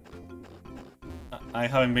 I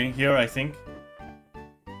haven't been here, I think.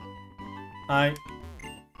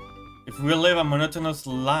 If we live a monotonous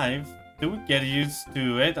life, do we get used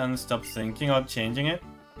to it and stop thinking about changing it?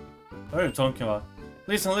 What are you talking about?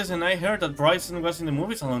 Listen, I heard that Bryson was in the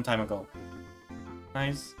movies a long time ago.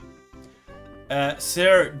 Nice.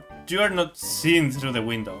 Sir, you are not seen through the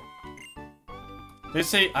window. They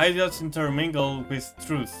say ideas intermingle with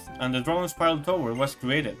truth, and the Dragon Spiral Tower was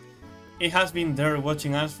created. It has been there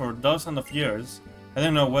watching us for dozens of years. I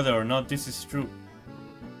don't know whether or not this is true.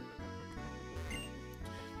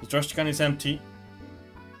 The trash can is empty.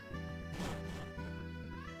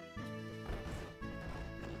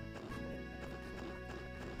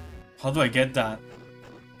 How do I get that?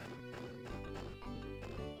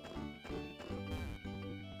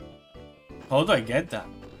 How do I get that?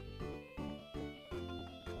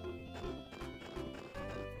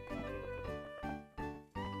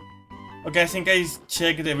 Okay, I think I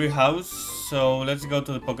checked every house, so let's go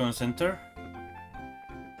to the Pokemon Center.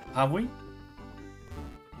 Have we?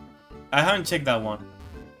 I haven't checked that one.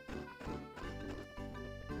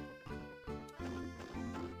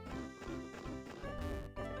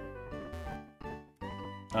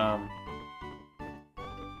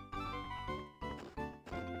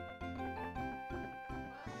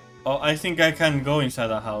 Oh, I think I can go inside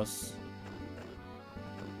the house.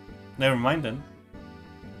 Never mind then.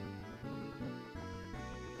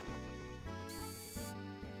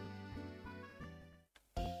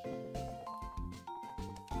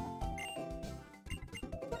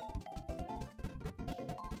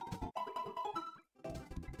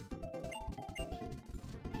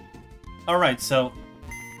 Alright, so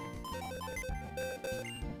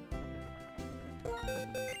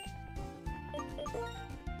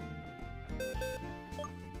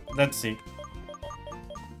let's see.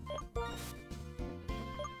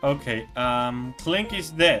 Okay, Clink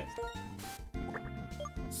is dead.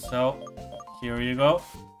 So here you go.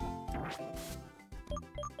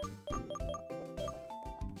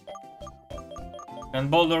 And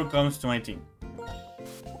Boulder comes to my team.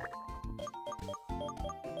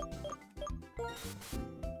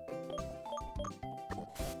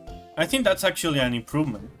 I think that's actually an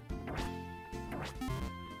improvement.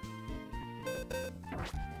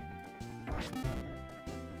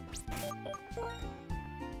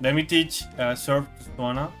 Let me teach Surf to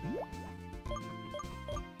Swana.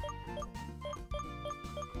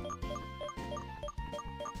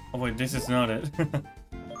 Oh wait, this is not it.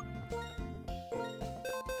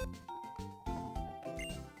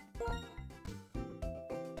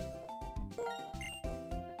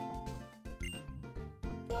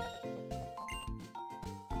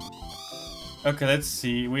 Okay, let's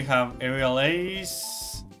see. We have Aerial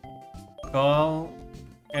Ace, Call,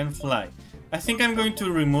 and Fly. I think I'm going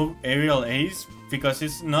to remove Aerial Ace because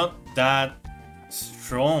it's not that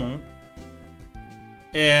strong.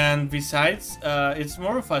 And besides, it's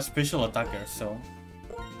more of a special attacker, so...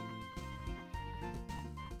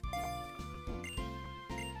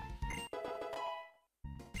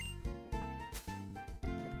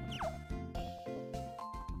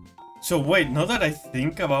 So wait, now that I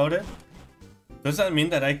think about it, does that mean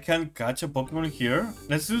that I can catch a Pokemon here?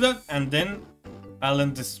 Let's do that and then I'll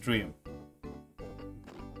end the stream.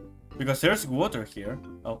 Because there's water here.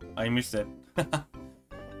 Oh, I missed it.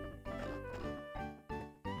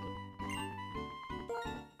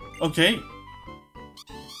 Okay.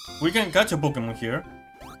 We can catch a Pokemon here.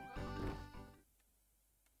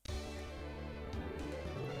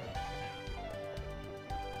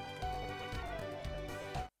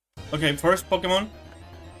 Okay, first Pokemon.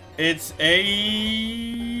 It's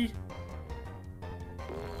a...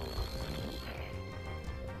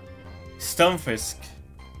 Stunfisk.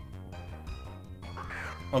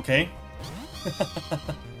 Okay.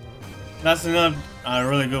 That's not a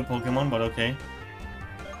really good Pokemon, but okay.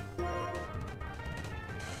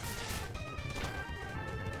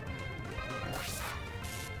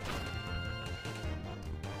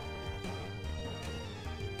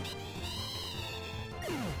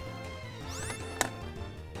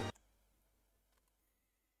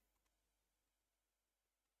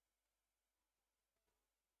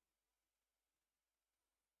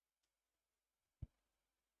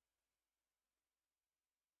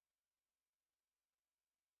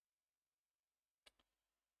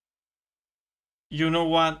 You know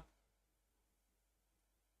what?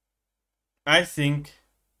 I think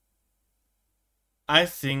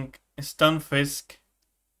Stunfisk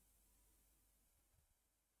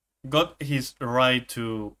got his right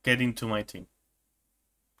to get into my team.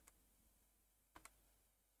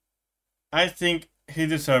 I think he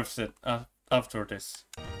deserves it after this.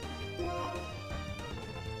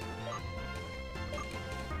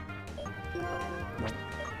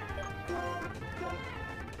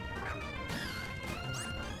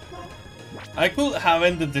 I could have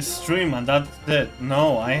ended the stream and that's it.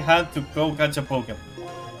 No, I had to go catch a Pokemon.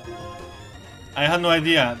 I had no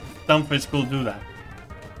idea Stunfisk could do that.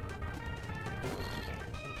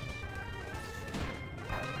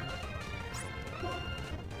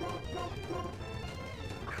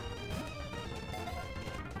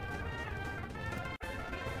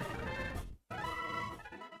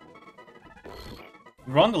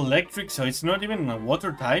 Ground electric, so it's not even a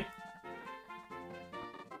water type.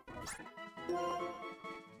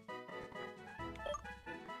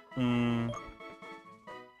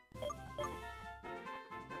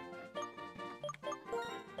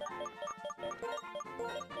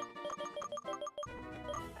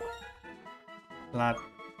 Flat.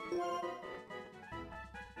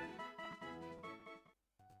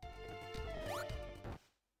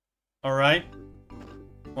 All right.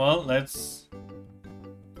 Well, let's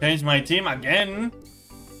change my team again.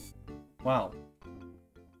 Wow.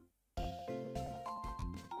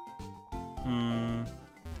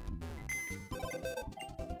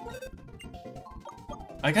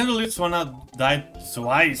 I can't believe Swana died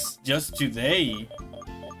twice just today.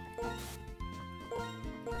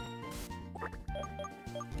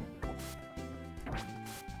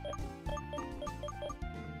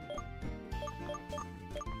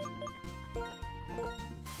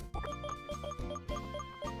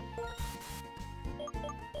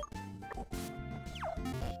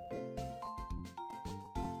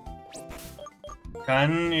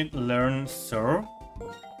 Can it learn Surf?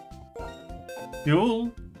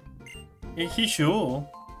 Should? He should.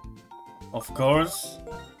 Of course.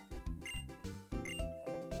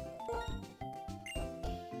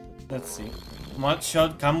 Let's see. Mud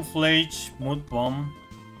Shot, Camouflage, Mood Bomb,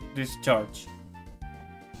 Discharge.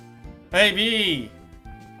 Hey B!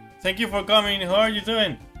 Thank you for coming. How are you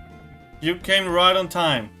doing? You came right on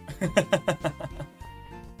time.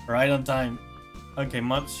 Right on time. Okay,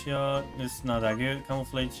 Mud Shot is not that good.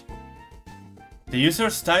 Camouflage. The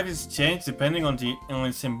user's type is changed depending on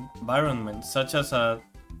its environment, such as a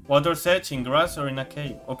water's edge, in grass, or in a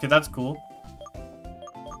cave. Okay, that's cool.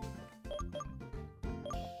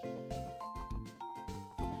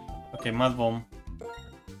 Okay, Mud Bomb.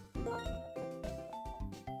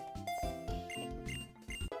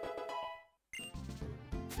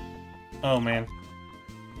 Oh man.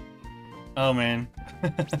 Oh man.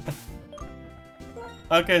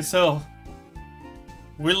 Okay, so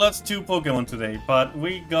we lost 2 Pokemon today, but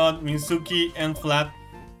we got Mizuki and Flat,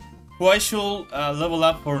 who I should level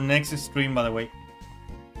up for next stream, by the way.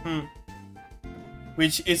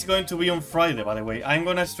 Which is going to be on Friday, by the way. I'm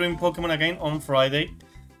gonna stream Pokemon again on Friday,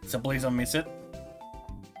 so please don't miss it.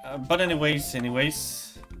 But anyways,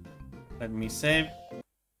 let me save.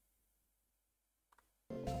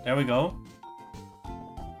 There we go.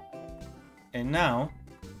 And now,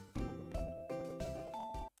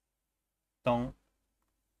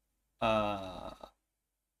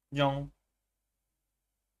 Young.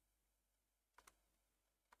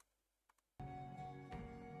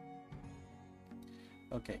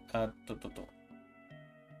 Okay,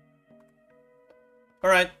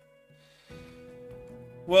 Alright.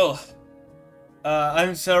 Well,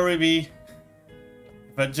 I'm sorry B,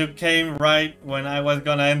 but you came right when I was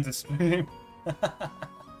gonna end the stream.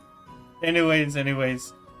 anyways,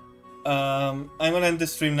 I'm gonna end the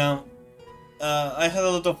stream now. I had a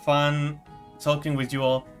lot of fun talking with you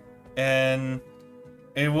all, and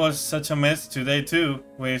it was such a mess today too,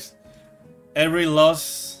 with every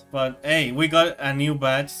loss, but hey, we got a new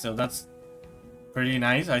badge, so that's pretty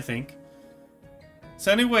nice, I think.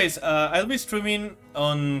 So anyways, I'll be streaming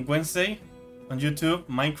on Wednesday on YouTube,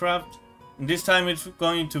 Minecraft. And this time it's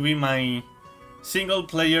going to be my single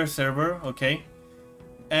player server, okay?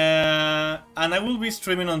 And I will be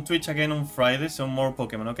streaming on Twitch again on Friday, so more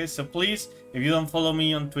Pokemon, okay? So please, if you don't follow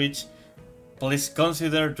me on Twitch, please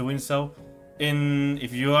consider doing so. And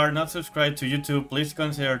if you are not subscribed to YouTube, please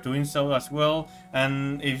consider doing so as well.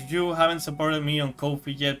 And if you haven't supported me on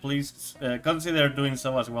Ko-fi yet, please consider doing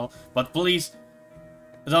so as well. But please,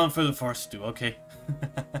 don't feel forced to, okay?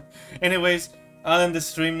 Anyways, I'll end the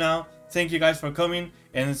stream now. Thank you guys for coming,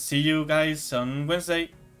 and see you guys on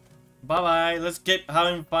Wednesday. Bye bye. Let's keep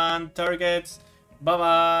having fun, targets, Bye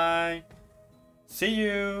bye. See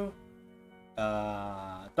you.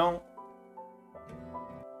 Don't.